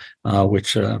Apollo,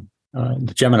 which the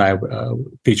Gemini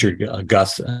featured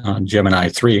Gus on Gemini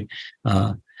 3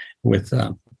 with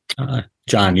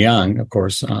John Young, of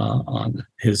course, on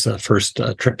his first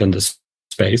trip into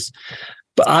space.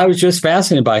 But I was just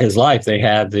fascinated by his life. They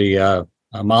had the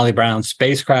Molly Brown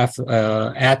spacecraft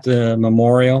at the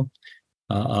memorial.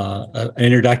 An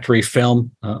introductory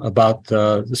film about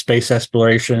the space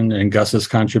exploration and Gus's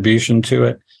contribution to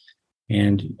it.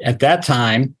 And at that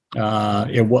time,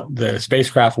 the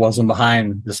spacecraft wasn't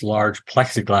behind this large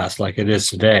plexiglass like it is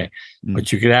today,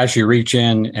 but you could actually reach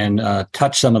in and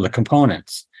touch some of the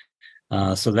components.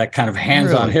 So that kind of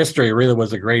hands-on history really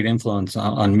was a great influence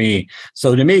on me.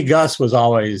 So to me, Gus was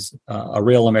always a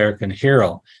real American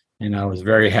hero. And I was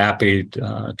very happy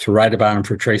to write about him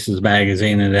for Traces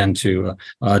Magazine and then to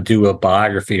do a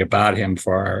biography about him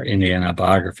for our Indiana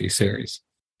biography series.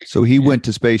 So he went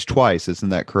to space twice, isn't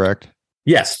that correct?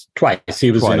 Yes, twice.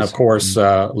 He was in, of course,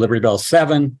 Liberty Bell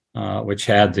 7, which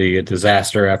had the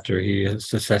disaster after he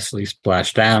successfully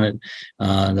splashed down it.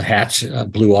 The hatch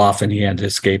blew off and he had to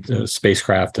escape the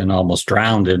spacecraft and almost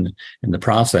drowned in the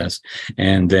process.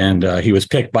 And then he was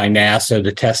picked by NASA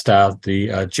to test out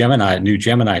the new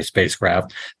Gemini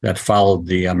spacecraft that followed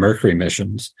the Mercury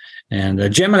missions.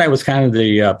 And Gemini was kind of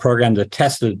the program that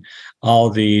tested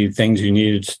all the things you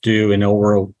needed to do in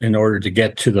order to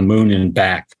get to the moon and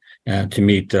back. To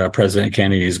meet President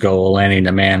Kennedy's goal of landing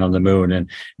a man on the moon and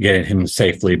getting him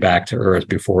safely back to Earth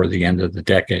before the end of the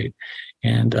decade.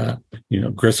 And,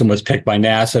 Grissom was picked by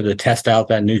NASA to test out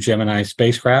that new Gemini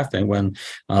spacecraft. And when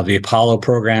the Apollo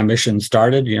program mission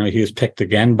started, he was picked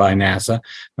again by NASA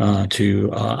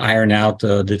to iron out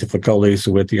the difficulties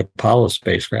with the Apollo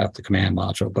spacecraft, the command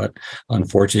module. But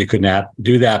unfortunately, could not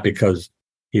do that because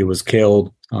he was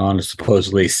killed on a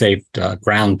supposedly safe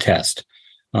ground test.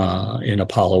 In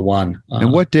Apollo 1.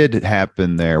 And what did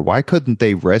happen there? Why couldn't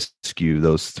they rescue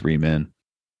those three men?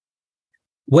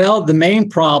 Well, the main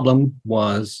problem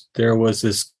was there was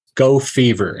this go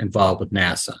fever involved with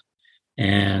NASA.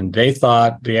 And they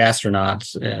thought, the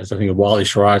astronauts, as I think Wally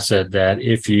Schirra said, that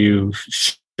if you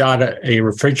shot a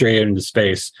refrigerator into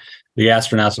space, the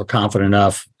astronauts were confident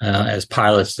enough as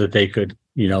pilots that they could,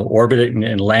 orbit it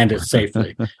and land it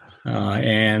safely.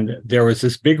 And there was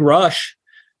this big rush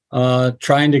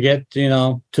trying to get,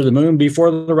 to the moon before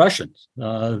the Russians.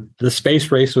 The space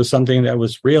race was something that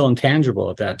was real and tangible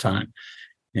at that time.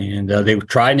 And they were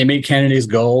trying to meet Kennedy's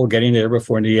goal, getting there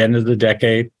before the end of the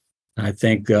decade. I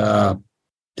think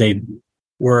they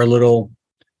were a little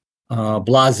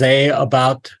blasé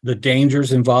about the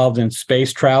dangers involved in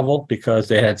space travel because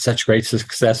they had such great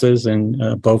successes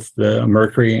in both the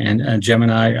Mercury and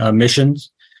Gemini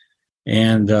missions.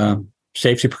 And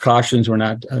safety precautions were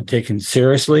not taken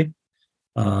seriously.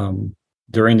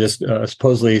 During this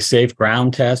supposedly safe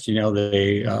ground test,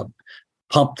 they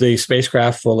pumped the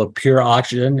spacecraft full of pure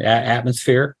oxygen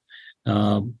atmosphere,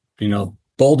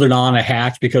 bolted on a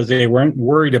hatch because they weren't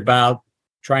worried about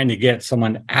trying to get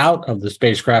someone out of the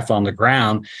spacecraft on the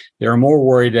ground. They were more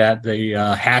worried that the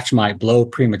hatch might blow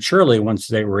prematurely once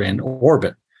they were in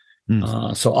orbit.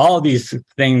 So all of these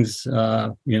things,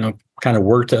 kind of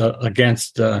worked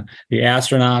against the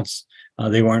astronauts.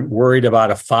 They weren't worried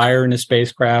about a fire in the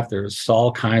spacecraft. There's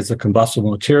all kinds of combustible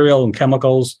material and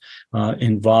chemicals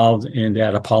involved in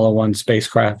that Apollo 1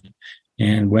 spacecraft.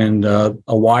 And when a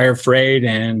wire frayed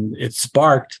and it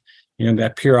sparked,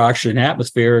 that pure oxygen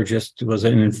atmosphere just was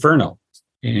an inferno.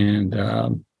 And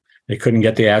they couldn't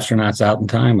get the astronauts out in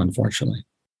time, unfortunately.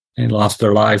 They lost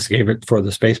their lives, gave it for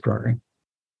the space program.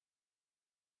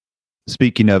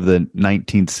 Speaking of the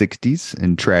 1960s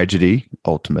and tragedy,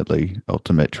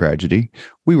 ultimate tragedy,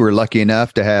 we were lucky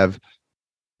enough to have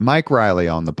Mike Riley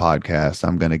on the podcast.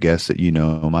 I'm going to guess that you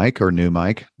know Mike or knew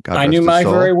Mike. I knew Mike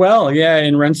very well. Yeah,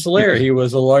 in Rensselaer. He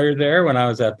was a lawyer there when I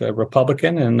was at the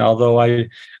Republican. And although I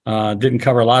didn't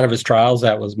cover a lot of his trials,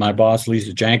 that was my boss,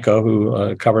 Lisa Janko,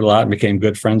 who covered a lot and became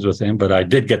good friends with him. But I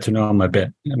did get to know him a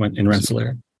bit in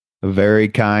Rensselaer. A very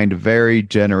kind, very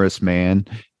generous man.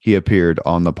 He appeared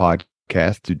on the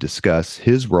podcast to discuss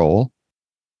his role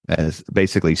as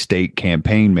basically state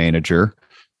campaign manager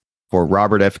for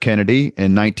Robert F. Kennedy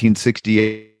in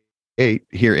 1968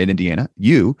 here in Indiana.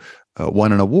 You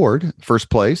won an award, first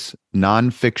place,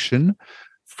 nonfiction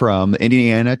from the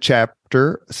Indiana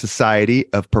Chapter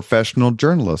Society of Professional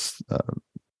Journalists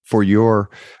for your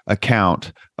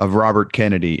account of Robert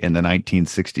Kennedy in the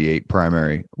 1968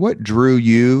 primary. What drew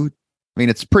you I mean,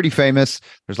 it's pretty famous.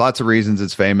 There's lots of reasons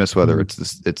it's famous, whether it's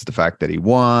the fact that he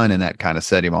won and that kind of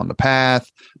set him on the path,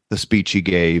 the speech he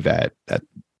gave at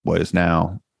what is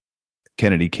now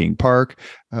Kennedy King Park.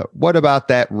 What about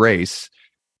that race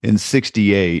in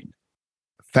 68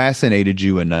 fascinated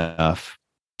you enough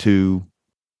to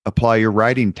apply your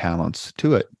writing talents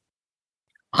to it?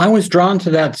 I was drawn to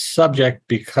that subject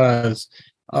because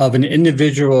of an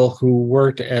individual who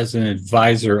worked as an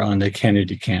advisor on the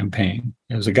Kennedy campaign.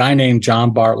 It was a guy named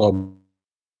John Bartlow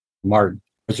Martin.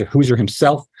 He was a Hoosier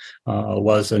himself,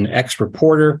 was an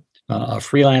ex-reporter, a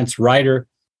freelance writer,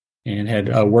 and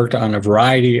had worked on a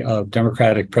variety of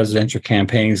Democratic presidential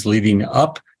campaigns leading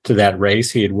up to that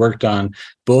race. He had worked on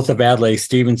both of Adlai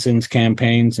Stevenson's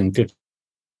campaigns in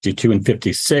 52 and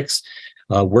 56,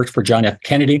 worked for John F.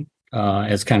 Kennedy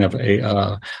as kind of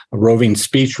a roving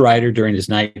speechwriter during his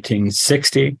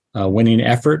 1960 winning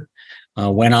effort.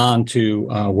 Went on to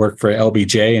work for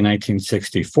LBJ in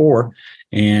 1964.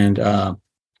 And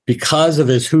because of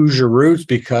his Hoosier roots,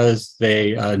 because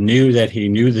they knew that he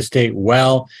knew the state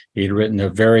well, he'd written a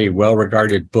very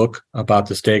well-regarded book about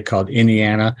the state called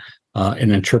Indiana,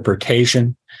 an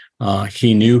Interpretation.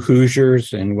 He knew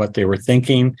Hoosiers and what they were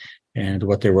thinking and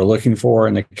what they were looking for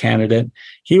in the candidate.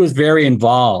 He was very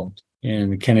involved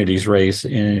in Kennedy's race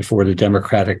for the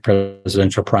Democratic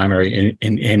presidential primary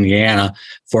in Indiana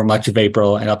for much of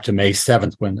April and up to May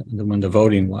 7th when the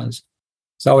voting was.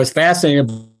 So I was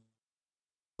fascinated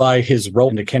by his role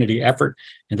in the Kennedy effort,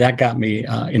 and that got me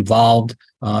involved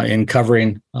in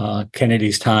covering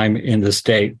Kennedy's time in the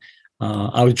state.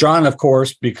 I was drawn, of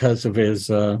course, because of his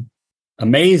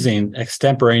amazing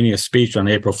extemporaneous speech on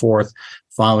April 4th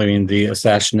following the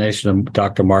assassination of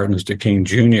Dr. Martin Luther King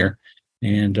Jr.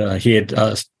 And he had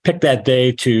picked that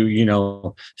day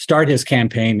to, start his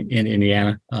campaign in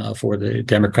Indiana for the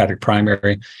Democratic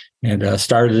primary, and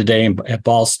started the day at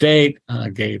Ball State.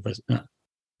 He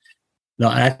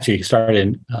started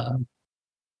in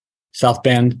South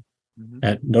Bend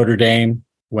at Notre Dame,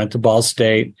 went to Ball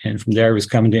State, and from there he was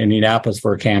coming to Indianapolis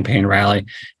for a campaign rally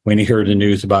when he heard the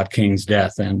news about King's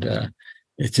death. And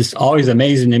it's just always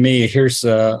amazing to me. Here's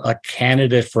a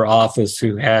candidate for office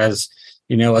who has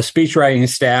a speechwriting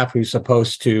staff who's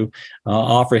supposed to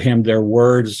offer him their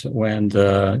words when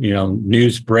the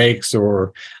news breaks,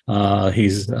 or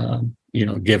he's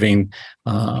giving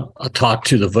a talk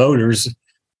to the voters.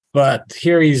 But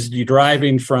here he's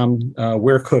driving from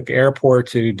Weircook Airport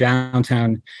to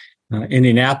downtown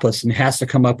Indianapolis and has to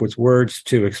come up with words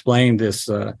to explain this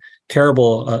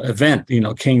terrible event,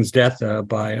 King's death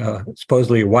by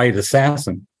supposedly a white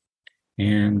assassin.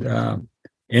 And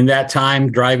in that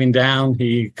time, driving down,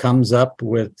 he comes up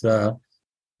with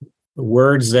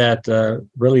words that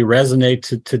really resonate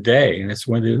to today. And it's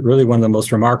really one of the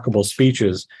most remarkable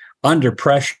speeches under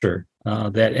pressure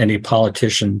that any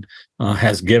politician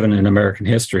has given in American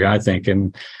history, I think.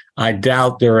 And I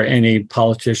doubt there are any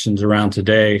politicians around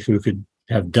today who could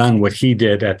have done what he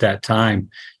did at that time.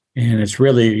 And it's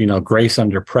really, grace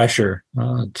under pressure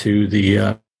to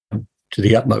the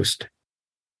utmost.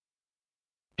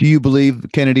 Do you believe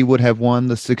Kennedy would have won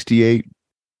the 68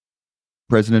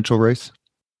 presidential race?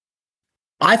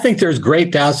 I think there's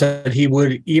great doubts that he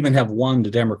would even have won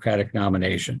the Democratic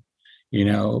nomination.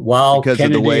 While because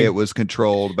Kennedy, of the way it was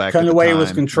controlled back at the the way time. It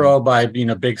was controlled by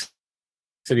big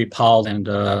city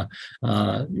politics,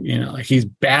 and he's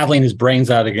battling his brains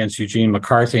out against Eugene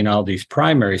McCarthy in all these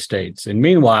primary states. And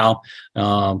meanwhile,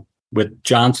 with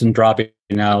Johnson dropping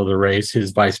out of the race,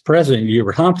 his vice president,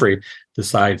 Hubert Humphrey,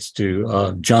 decides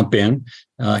to jump in.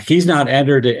 He's not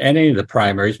entered any of the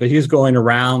primaries, but he's going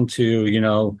around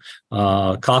to,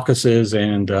 caucuses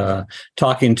and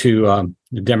talking to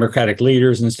the Democratic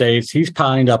leaders in states. He's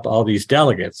piling up all these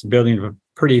delegates, building a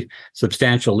pretty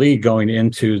substantial lead going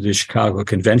into the Chicago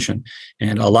convention.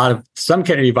 And some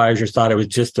Kennedy advisors thought it was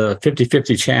just a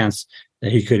 50-50 chance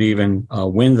that he could even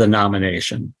win the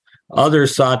nomination.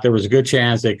 Others thought there was a good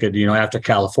chance they could, after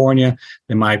California,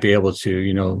 they might be able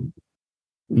to,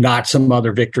 notch some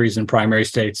other victories in primary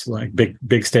states, like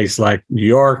big states like New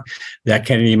York, that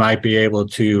Kennedy might be able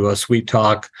to sweet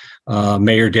talk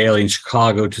Mayor Daley in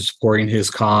Chicago to supporting his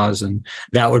cause. And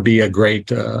that would be a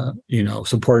great,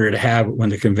 supporter to have when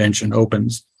the convention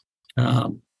opens.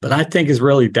 But I think it's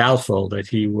really doubtful that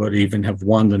he would even have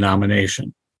won the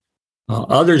nomination.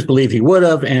 Others believe he would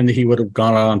have, and he would have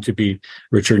gone on to beat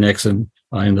Richard Nixon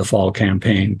in the fall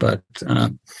campaign. But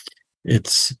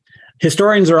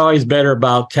historians are always better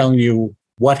about telling you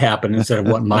what happened instead of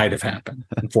what might have happened,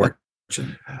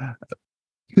 unfortunately.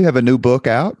 You have a new book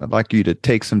out. I'd like you to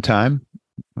take some time,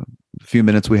 a few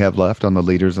minutes we have left on the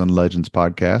Leaders and Legends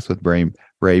podcast with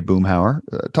Ray Boomhower.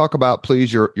 Talk about,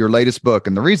 please, your latest book.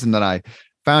 And the reason that I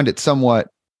found it somewhat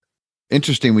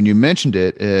interesting when you mentioned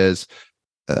it is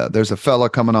there's a fella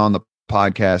coming on the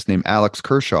podcast named Alex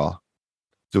Kershaw,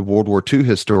 the World War II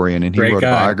historian, and he Great wrote guy.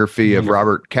 a biography of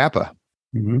Robert Capa,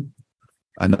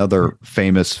 another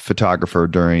famous photographer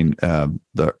during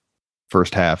the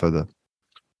first half of the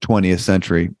 20th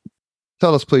century.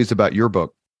 Tell us, please, about your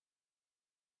book.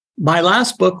 My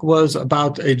last book was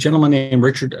about a gentleman named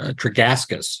Richard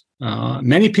Tregaskis.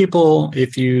 Many people,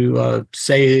 if you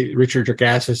say Richard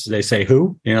Tregaskis, they say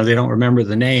who? They don't remember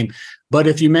the name. But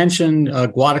if you mention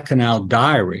Guadalcanal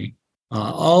Diary,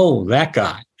 that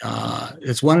guy.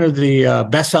 It's one of the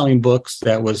best-selling books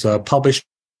that was published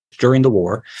during the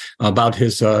war about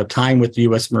his time with the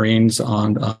U.S. Marines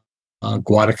on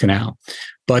Guadalcanal.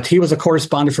 But he was a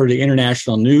correspondent for the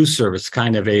International News Service,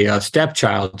 kind of a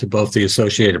stepchild to both the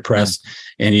Associated Press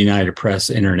and United Press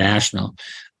International.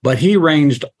 But he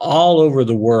ranged all over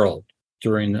the world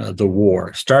during the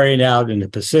war, starting out in the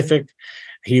Pacific.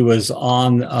 He was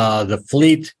on the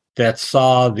fleet that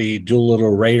saw the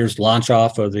Doolittle Raiders launch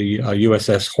off of the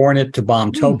USS Hornet to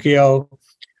bomb Tokyo,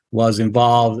 was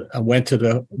involved, went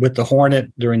with the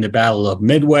Hornet during the Battle of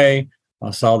Midway,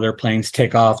 saw their planes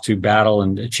take off to battle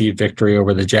and achieve victory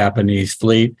over the Japanese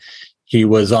fleet. He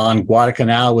was on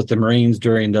Guadalcanal with the Marines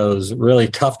during those really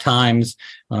tough times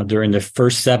during the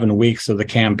first 7 weeks of the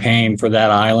campaign for that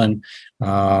island,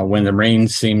 when the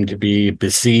Marines seemed to be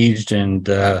besieged and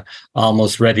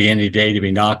almost ready any day to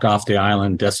be knocked off the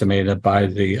island, decimated by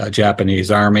the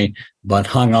Japanese army, but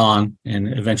hung on and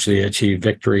eventually achieved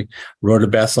victory. Wrote a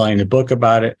best-selling book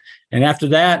about it. And after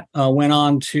that, went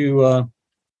on to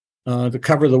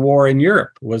cover the war in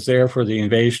Europe, was there for the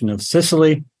invasion of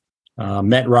Sicily,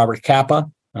 met Robert Capa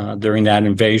during that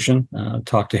invasion,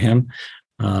 talked to him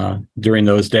during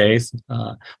those days,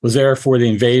 was there for the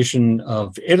invasion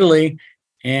of Italy,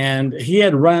 and he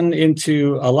had run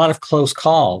into a lot of close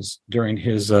calls during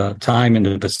his time in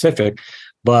the Pacific.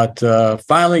 But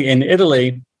finally in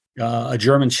Italy, a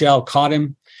German shell caught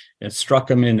him. It struck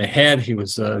him in the head. He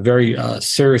was very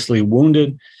seriously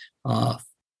wounded,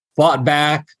 fought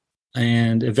back,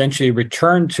 and eventually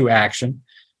returned to action.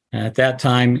 At that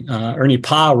time, Ernie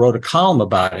Pyle wrote a column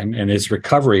about him and his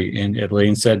recovery in Italy,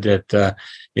 and said that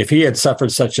if he had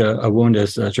suffered such a wound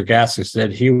as Tregaskis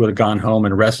said, he would have gone home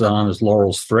and rested on his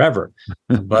laurels forever.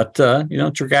 But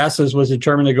Tregaskis was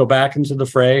determined to go back into the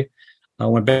fray.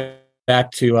 Went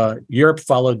back to Europe,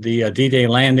 followed the D-Day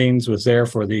landings, was there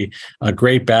for the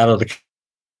Great Battle of the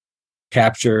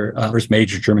capture first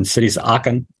major German cities,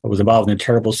 Aachen. Was involved in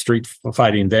terrible street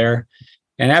fighting there.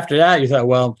 And after that, you thought,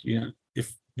 well,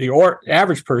 if the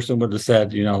average person would have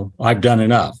said, I've done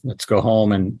enough, let's go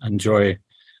home and enjoy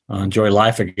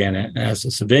life again as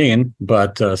a civilian.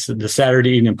 But the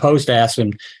Saturday Evening Post asked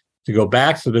him to go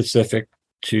back to the Pacific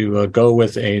to go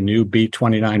with a new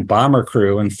B-29 bomber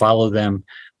crew and follow them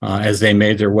as they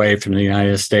made their way from the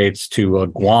United States to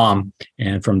Guam,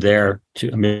 and from there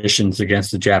to missions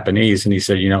against the Japanese. And he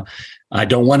said, I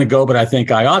don't want to go, but I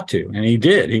think I ought to. And he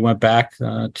did. He went back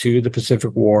to the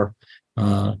Pacific War,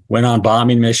 went on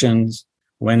bombing missions,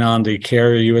 went on the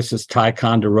carrier USS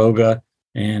Ticonderoga,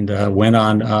 and went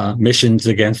on missions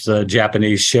against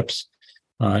Japanese ships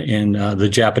in the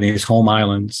Japanese home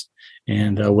islands,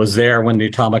 and was there when the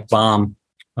atomic bomb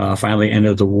finally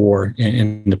ended the war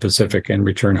in the Pacific and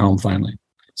returned home finally.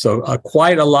 So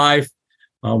quite a life.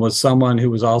 Was someone who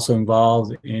was also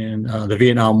involved in the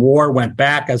Vietnam War, went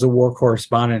back as a war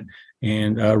correspondent,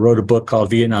 and wrote a book called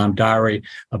Vietnam Diary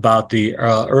about the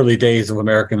early days of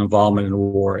American involvement in the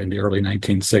war in the early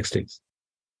 1960s.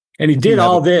 And he did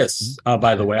all this,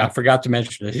 by the way, I forgot to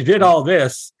mention it. He did all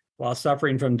this while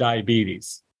suffering from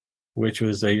diabetes, which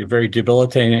was a very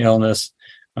debilitating illness.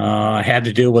 Had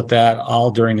to deal with that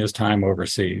all during his time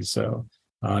overseas. So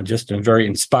just a very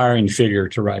inspiring figure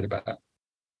to write about.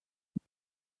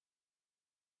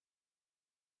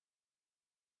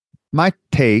 My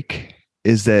take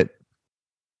is that,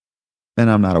 and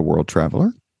I'm not a world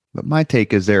traveler, but my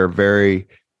take is there are very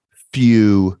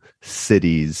few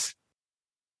cities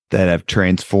that have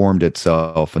transformed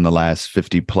itself in the last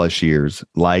 50 plus years,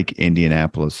 like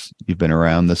Indianapolis. You've been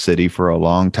around the city for a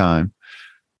long time.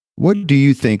 What do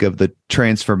you think of the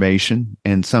transformation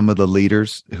and some of the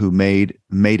leaders who made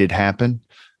it happen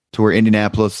to where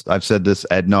Indianapolis, I've said this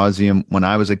ad nauseum, when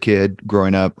I was a kid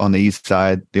growing up on the east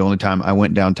side, the only time I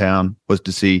went downtown was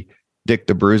to see Dick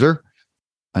the Bruiser,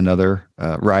 another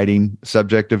writing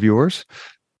subject of yours.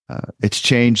 It's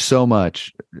changed so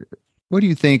much. What do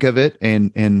you think of it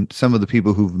and some of the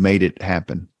people who've made it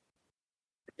happen?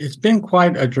 It's been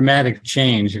quite a dramatic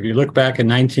change. If you look back in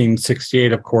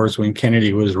 1968, of course, when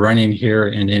Kennedy was running here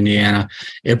in Indiana,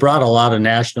 it brought a lot of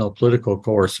national political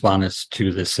correspondents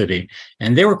to the city,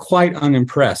 and they were quite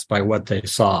unimpressed by what they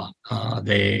saw.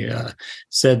 They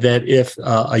said that if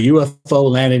a UFO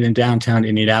landed in downtown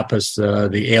Indianapolis,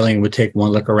 the alien would take one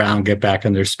look around, get back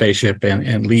in their spaceship,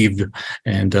 and leave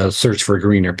and search for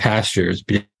greener pastures.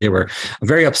 They were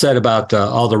very upset about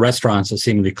all the restaurants that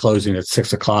seemingly closing at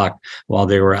 6 o'clock while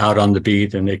they were out on the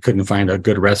beat and they couldn't find a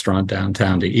good restaurant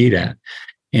downtown to eat at.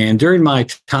 And during my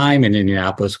time in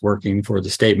Indianapolis, working for the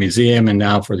State Museum and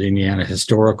now for the Indiana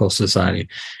Historical Society,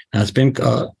 it's been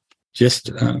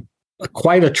just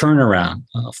quite a turnaround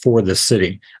for the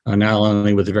city, not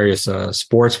only with the various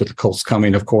sports, with the Colts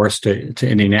coming, of course, to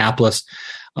Indianapolis,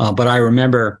 but I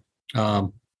remember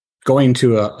going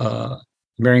to a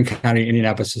Marion County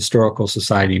Indianapolis Historical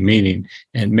Society meeting,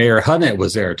 and Mayor Hudnett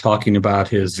was there talking about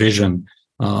his vision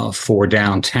for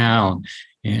downtown.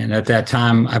 And at that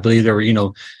time, I believe there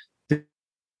were,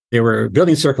 they were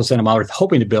building Circle Center. I was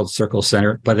hoping to build Circle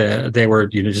Center, but they were,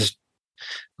 just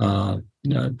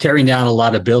tearing down a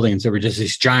lot of buildings. There were just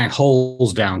these giant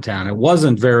holes downtown. It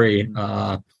wasn't very.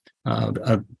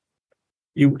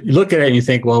 You look at it and you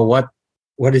think, well,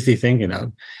 what is he thinking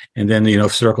of? And then,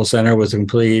 Circle Center was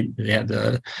complete. They had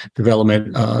the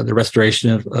development, the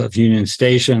restoration of Union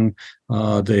Station,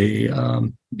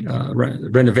 the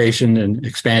renovation and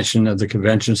expansion of the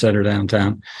convention center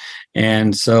downtown.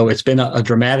 And so it's been a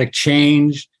dramatic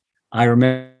change. I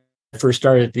remember I first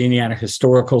started at the Indiana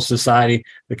Historical Society.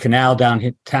 The canal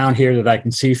downtown here that I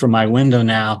can see from my window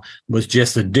now was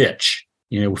just a ditch,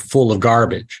 full of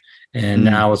garbage. And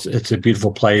now it's a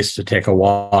beautiful place to take a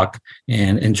walk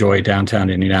and enjoy downtown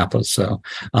Indianapolis. So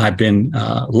I've been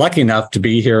lucky enough to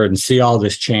be here and see all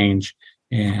this change.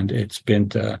 And it's been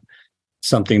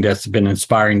something that's been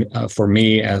inspiring for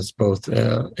me as both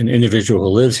an individual who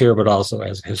lives here, but also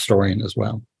as a historian as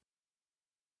well.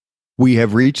 We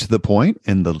have reached the point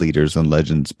in the Leaders and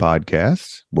Legends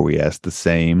podcast where we ask the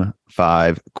same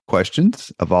 5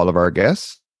 questions of all of our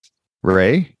guests.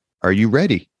 Ray, are you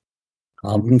ready?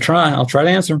 I'll try to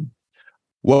answer.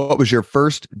 What was your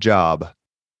first job?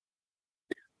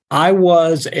 I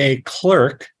was a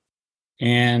clerk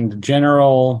and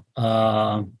general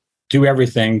do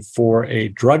everything for a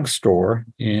drugstore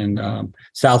in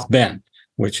South Bend,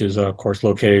 which is, of course,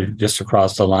 located just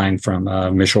across the line from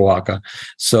Mishawaka.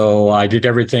 So I did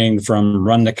everything from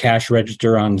run the cash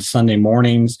register on Sunday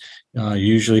mornings.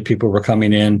 Usually people were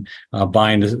coming in,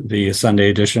 buying the Sunday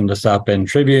edition of the South Bend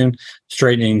Tribune,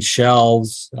 straightening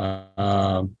shelves,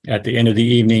 at the end of the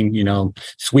evening,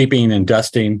 sweeping and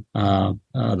dusting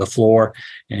the floor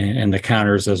and the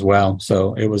counters as well.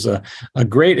 So it was a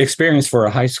great experience for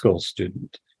a high school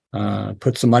student.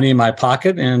 Put some money in my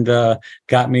pocket and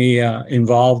got me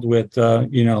involved with,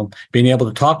 being able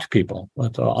to talk to people,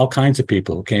 with all kinds of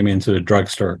people who came into the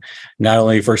drugstore, not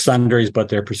only for sundries, but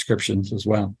their prescriptions as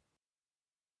well.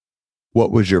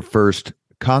 What was your first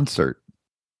concert?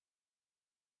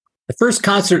 The first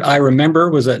concert I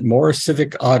remember was at Morris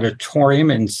Civic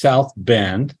Auditorium in South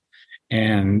Bend,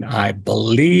 and I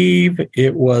believe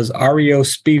it was REO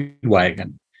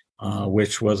Speedwagon,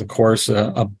 which was, of course,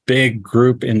 a big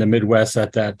group in the Midwest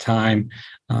at that time.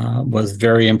 Was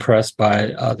very impressed by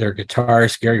their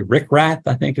guitarist, Gary Rickrath,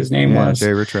 I think his name was. Jay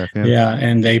Rickrath, yeah,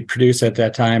 and they produced at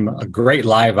that time a great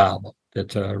live album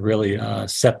that really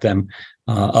set them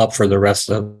up for the rest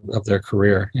of their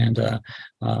career, and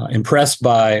impressed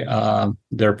by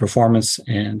their performance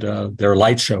and their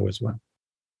light show as well.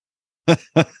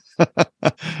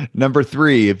 Number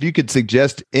 3, if you could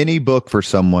suggest any book for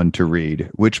someone to read,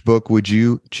 which book would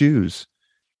you choose?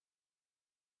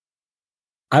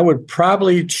 I would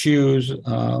probably choose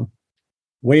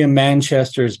William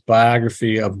Manchester's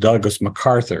biography of Douglas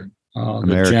MacArthur,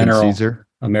 the general, Caesar.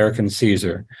 American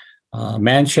Caesar.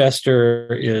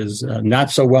 Manchester is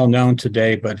not so well known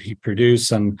today, but he produced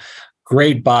some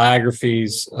great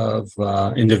biographies of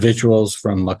individuals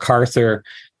from MacArthur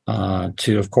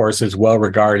to, of course, his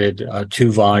well-regarded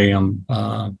 2-volume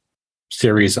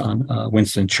series on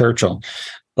Winston Churchill.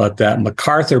 But that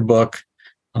MacArthur book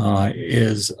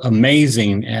is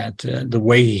amazing at the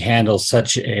way he handles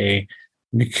such a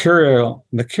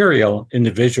mercurial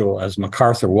individual as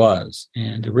MacArthur was,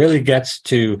 and it really gets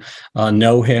to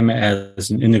know him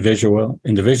as an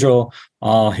individual,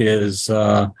 all his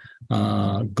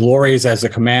glories as a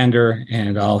commander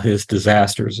and all his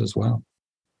disasters as well.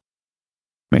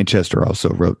 Manchester also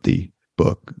wrote the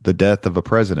book, The Death of a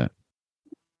President.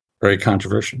 Very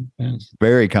controversial. Yes.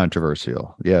 Very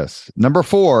controversial. Yes. Number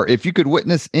 4, if you could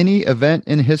witness any event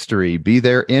in history, be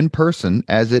there in person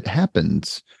as it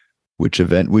happens, which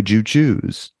event would you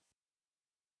choose?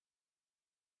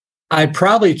 I'd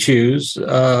probably choose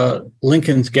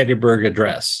Lincoln's Gettysburg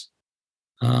Address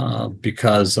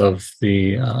because of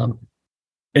the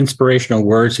inspirational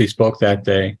words he spoke that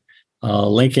day.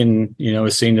 Lincoln,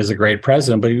 is seen as a great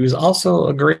president, but he was also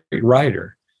a great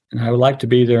writer. And I would like to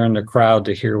be there in the crowd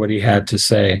to hear what he had to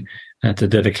say at the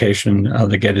dedication of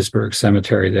the Gettysburg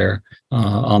Cemetery there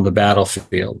on the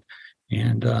battlefield.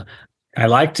 And I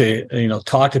like to,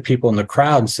 talk to people in the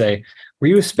crowd and say, were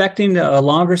you expecting a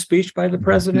longer speech by the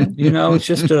president? It's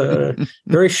just a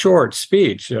very short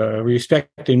speech. Were you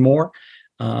expecting more?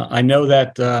 I know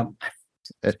that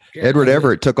Edward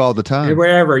Everett took all the time. Edward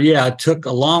Everett, it took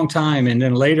a long time. And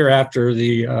then later, after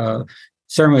the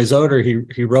ceremony was over,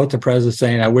 he wrote the president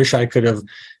saying, I wish I could have,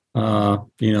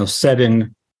 said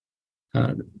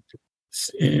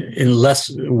in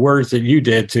less words that you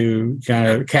did to kind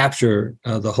of capture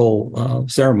the whole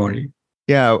ceremony.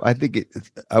 Yeah, I think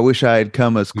I wish I had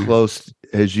come as close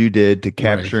as you did to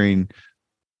capturing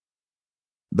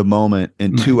the moment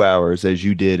in 2 hours as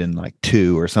you did in like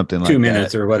 2 or something like that. 2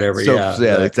 minutes or whatever. So,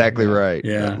 yeah, exactly right.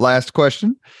 Yeah. Last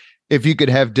question. If you could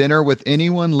have dinner with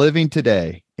anyone living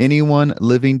today,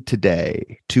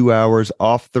 2 hours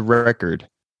off the record,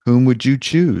 whom would you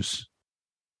choose?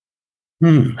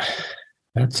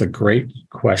 That's a great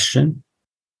question.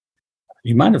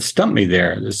 You might have stumped me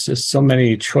there. There's just so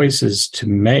many choices to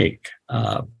make.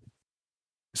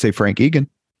 Say Frank Egan.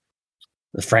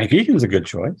 Frank Egan's a good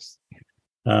choice.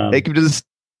 Take him to the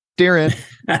steer-in.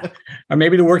 Or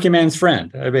maybe the working man's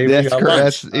friend. Maybe that's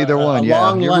correct. That's either one.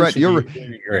 Long lunch you're would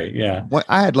be great. Yeah. Well,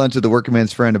 I had lunch with the working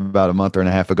man's friend about a month and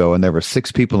a half ago, and there were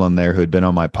 6 people in there who had been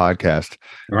on my podcast.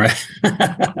 Right.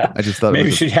 I just thought maybe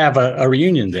we should have a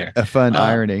reunion there. A fun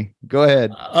irony. Go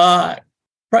ahead.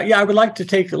 Right. Yeah, I would like to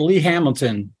take Lee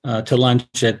Hamilton to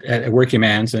lunch at Working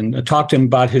Man's and talk to him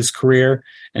about his career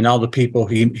and all the people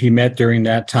he met during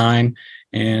that time,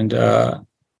 and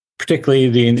particularly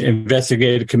the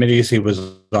investigative committees he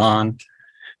was on.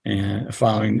 And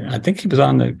following, I think he was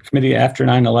on the committee after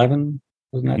 9/11.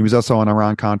 Wasn't that? He was also on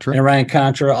Iran-Contra.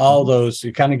 Iran-Contra, all those.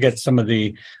 You kind of get some of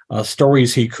the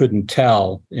stories he couldn't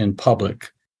tell in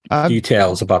public.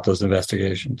 Details about those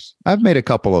investigations. I've made a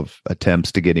couple of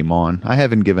attempts to get him on. I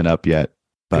haven't given up yet,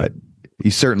 but he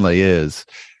certainly is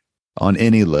on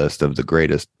any list of the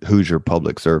greatest Hoosier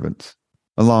public servants,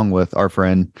 along with our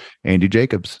friend Andy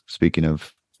Jacobs. Speaking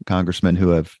of congressmen who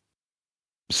have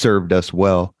served us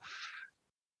well.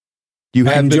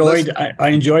 I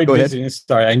enjoyed visiting.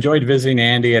 Sorry, I enjoyed visiting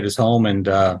Andy at his home, and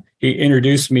he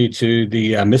introduced me to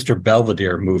the Mr.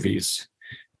 Belvedere movies.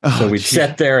 So we'd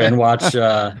sit there and watch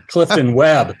Clifton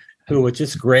Webb, who was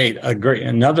just great.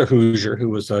 Another Hoosier who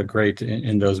was great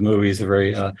in those movies. A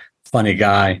very funny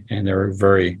guy, and they were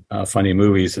very funny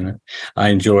movies. And I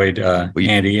enjoyed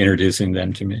Andy introducing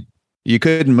them to me. You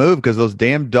couldn't move because those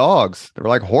damn dogs. They were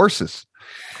like horses.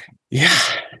 Yeah,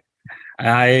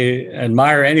 I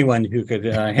admire anyone who could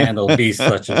handle beasts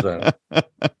such as those.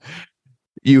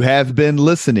 You have been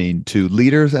listening to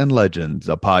Leaders and Legends,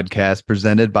 a podcast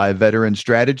presented by Veteran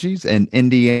Strategies, an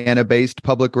Indiana-based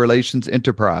public relations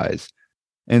enterprise,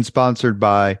 and sponsored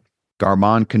by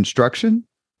Garmon Construction,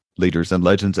 Leaders and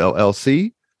Legends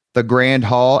LLC, the Grand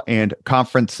Hall and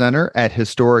Conference Center at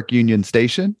Historic Union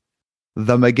Station,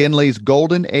 the McGinley's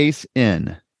Golden Ace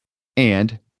Inn,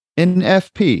 and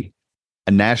NFP,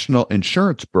 a national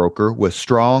insurance broker with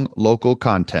strong local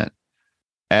content.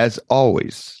 As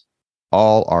always,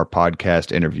 all our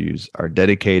podcast interviews are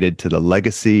dedicated to the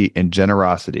legacy and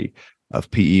generosity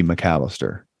of P.E.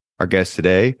 McAllister. Our guest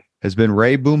today has been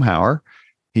Ray Boomhower.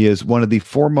 He is one of the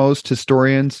foremost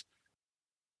historians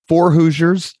for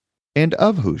Hoosiers and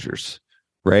of Hoosiers.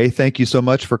 Ray, thank you so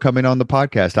much for coming on the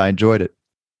podcast. I enjoyed it.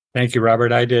 Thank you,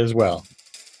 Robert. I did as well.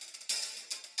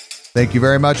 Thank you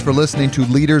very much for listening to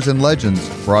Leaders and Legends,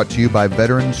 brought to you by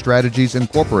Veteran Strategies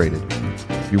Incorporated.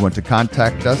 If you want to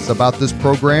contact us about this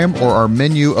program or our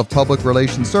menu of public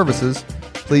relations services,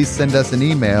 please send us an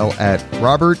email at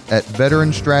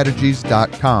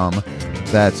robert@veteranstrategies.com.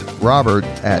 That's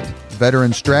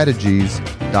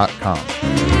robert@veteranstrategies.com.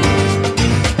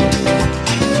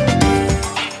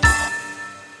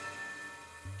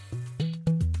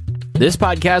 This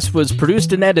podcast was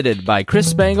produced and edited by Chris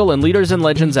Spangle and Leaders and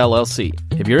Legends LLC.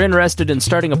 If you're interested in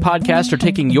starting a podcast or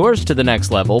taking yours to the next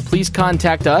level, please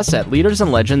contact us at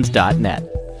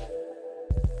leadersandlegends.net.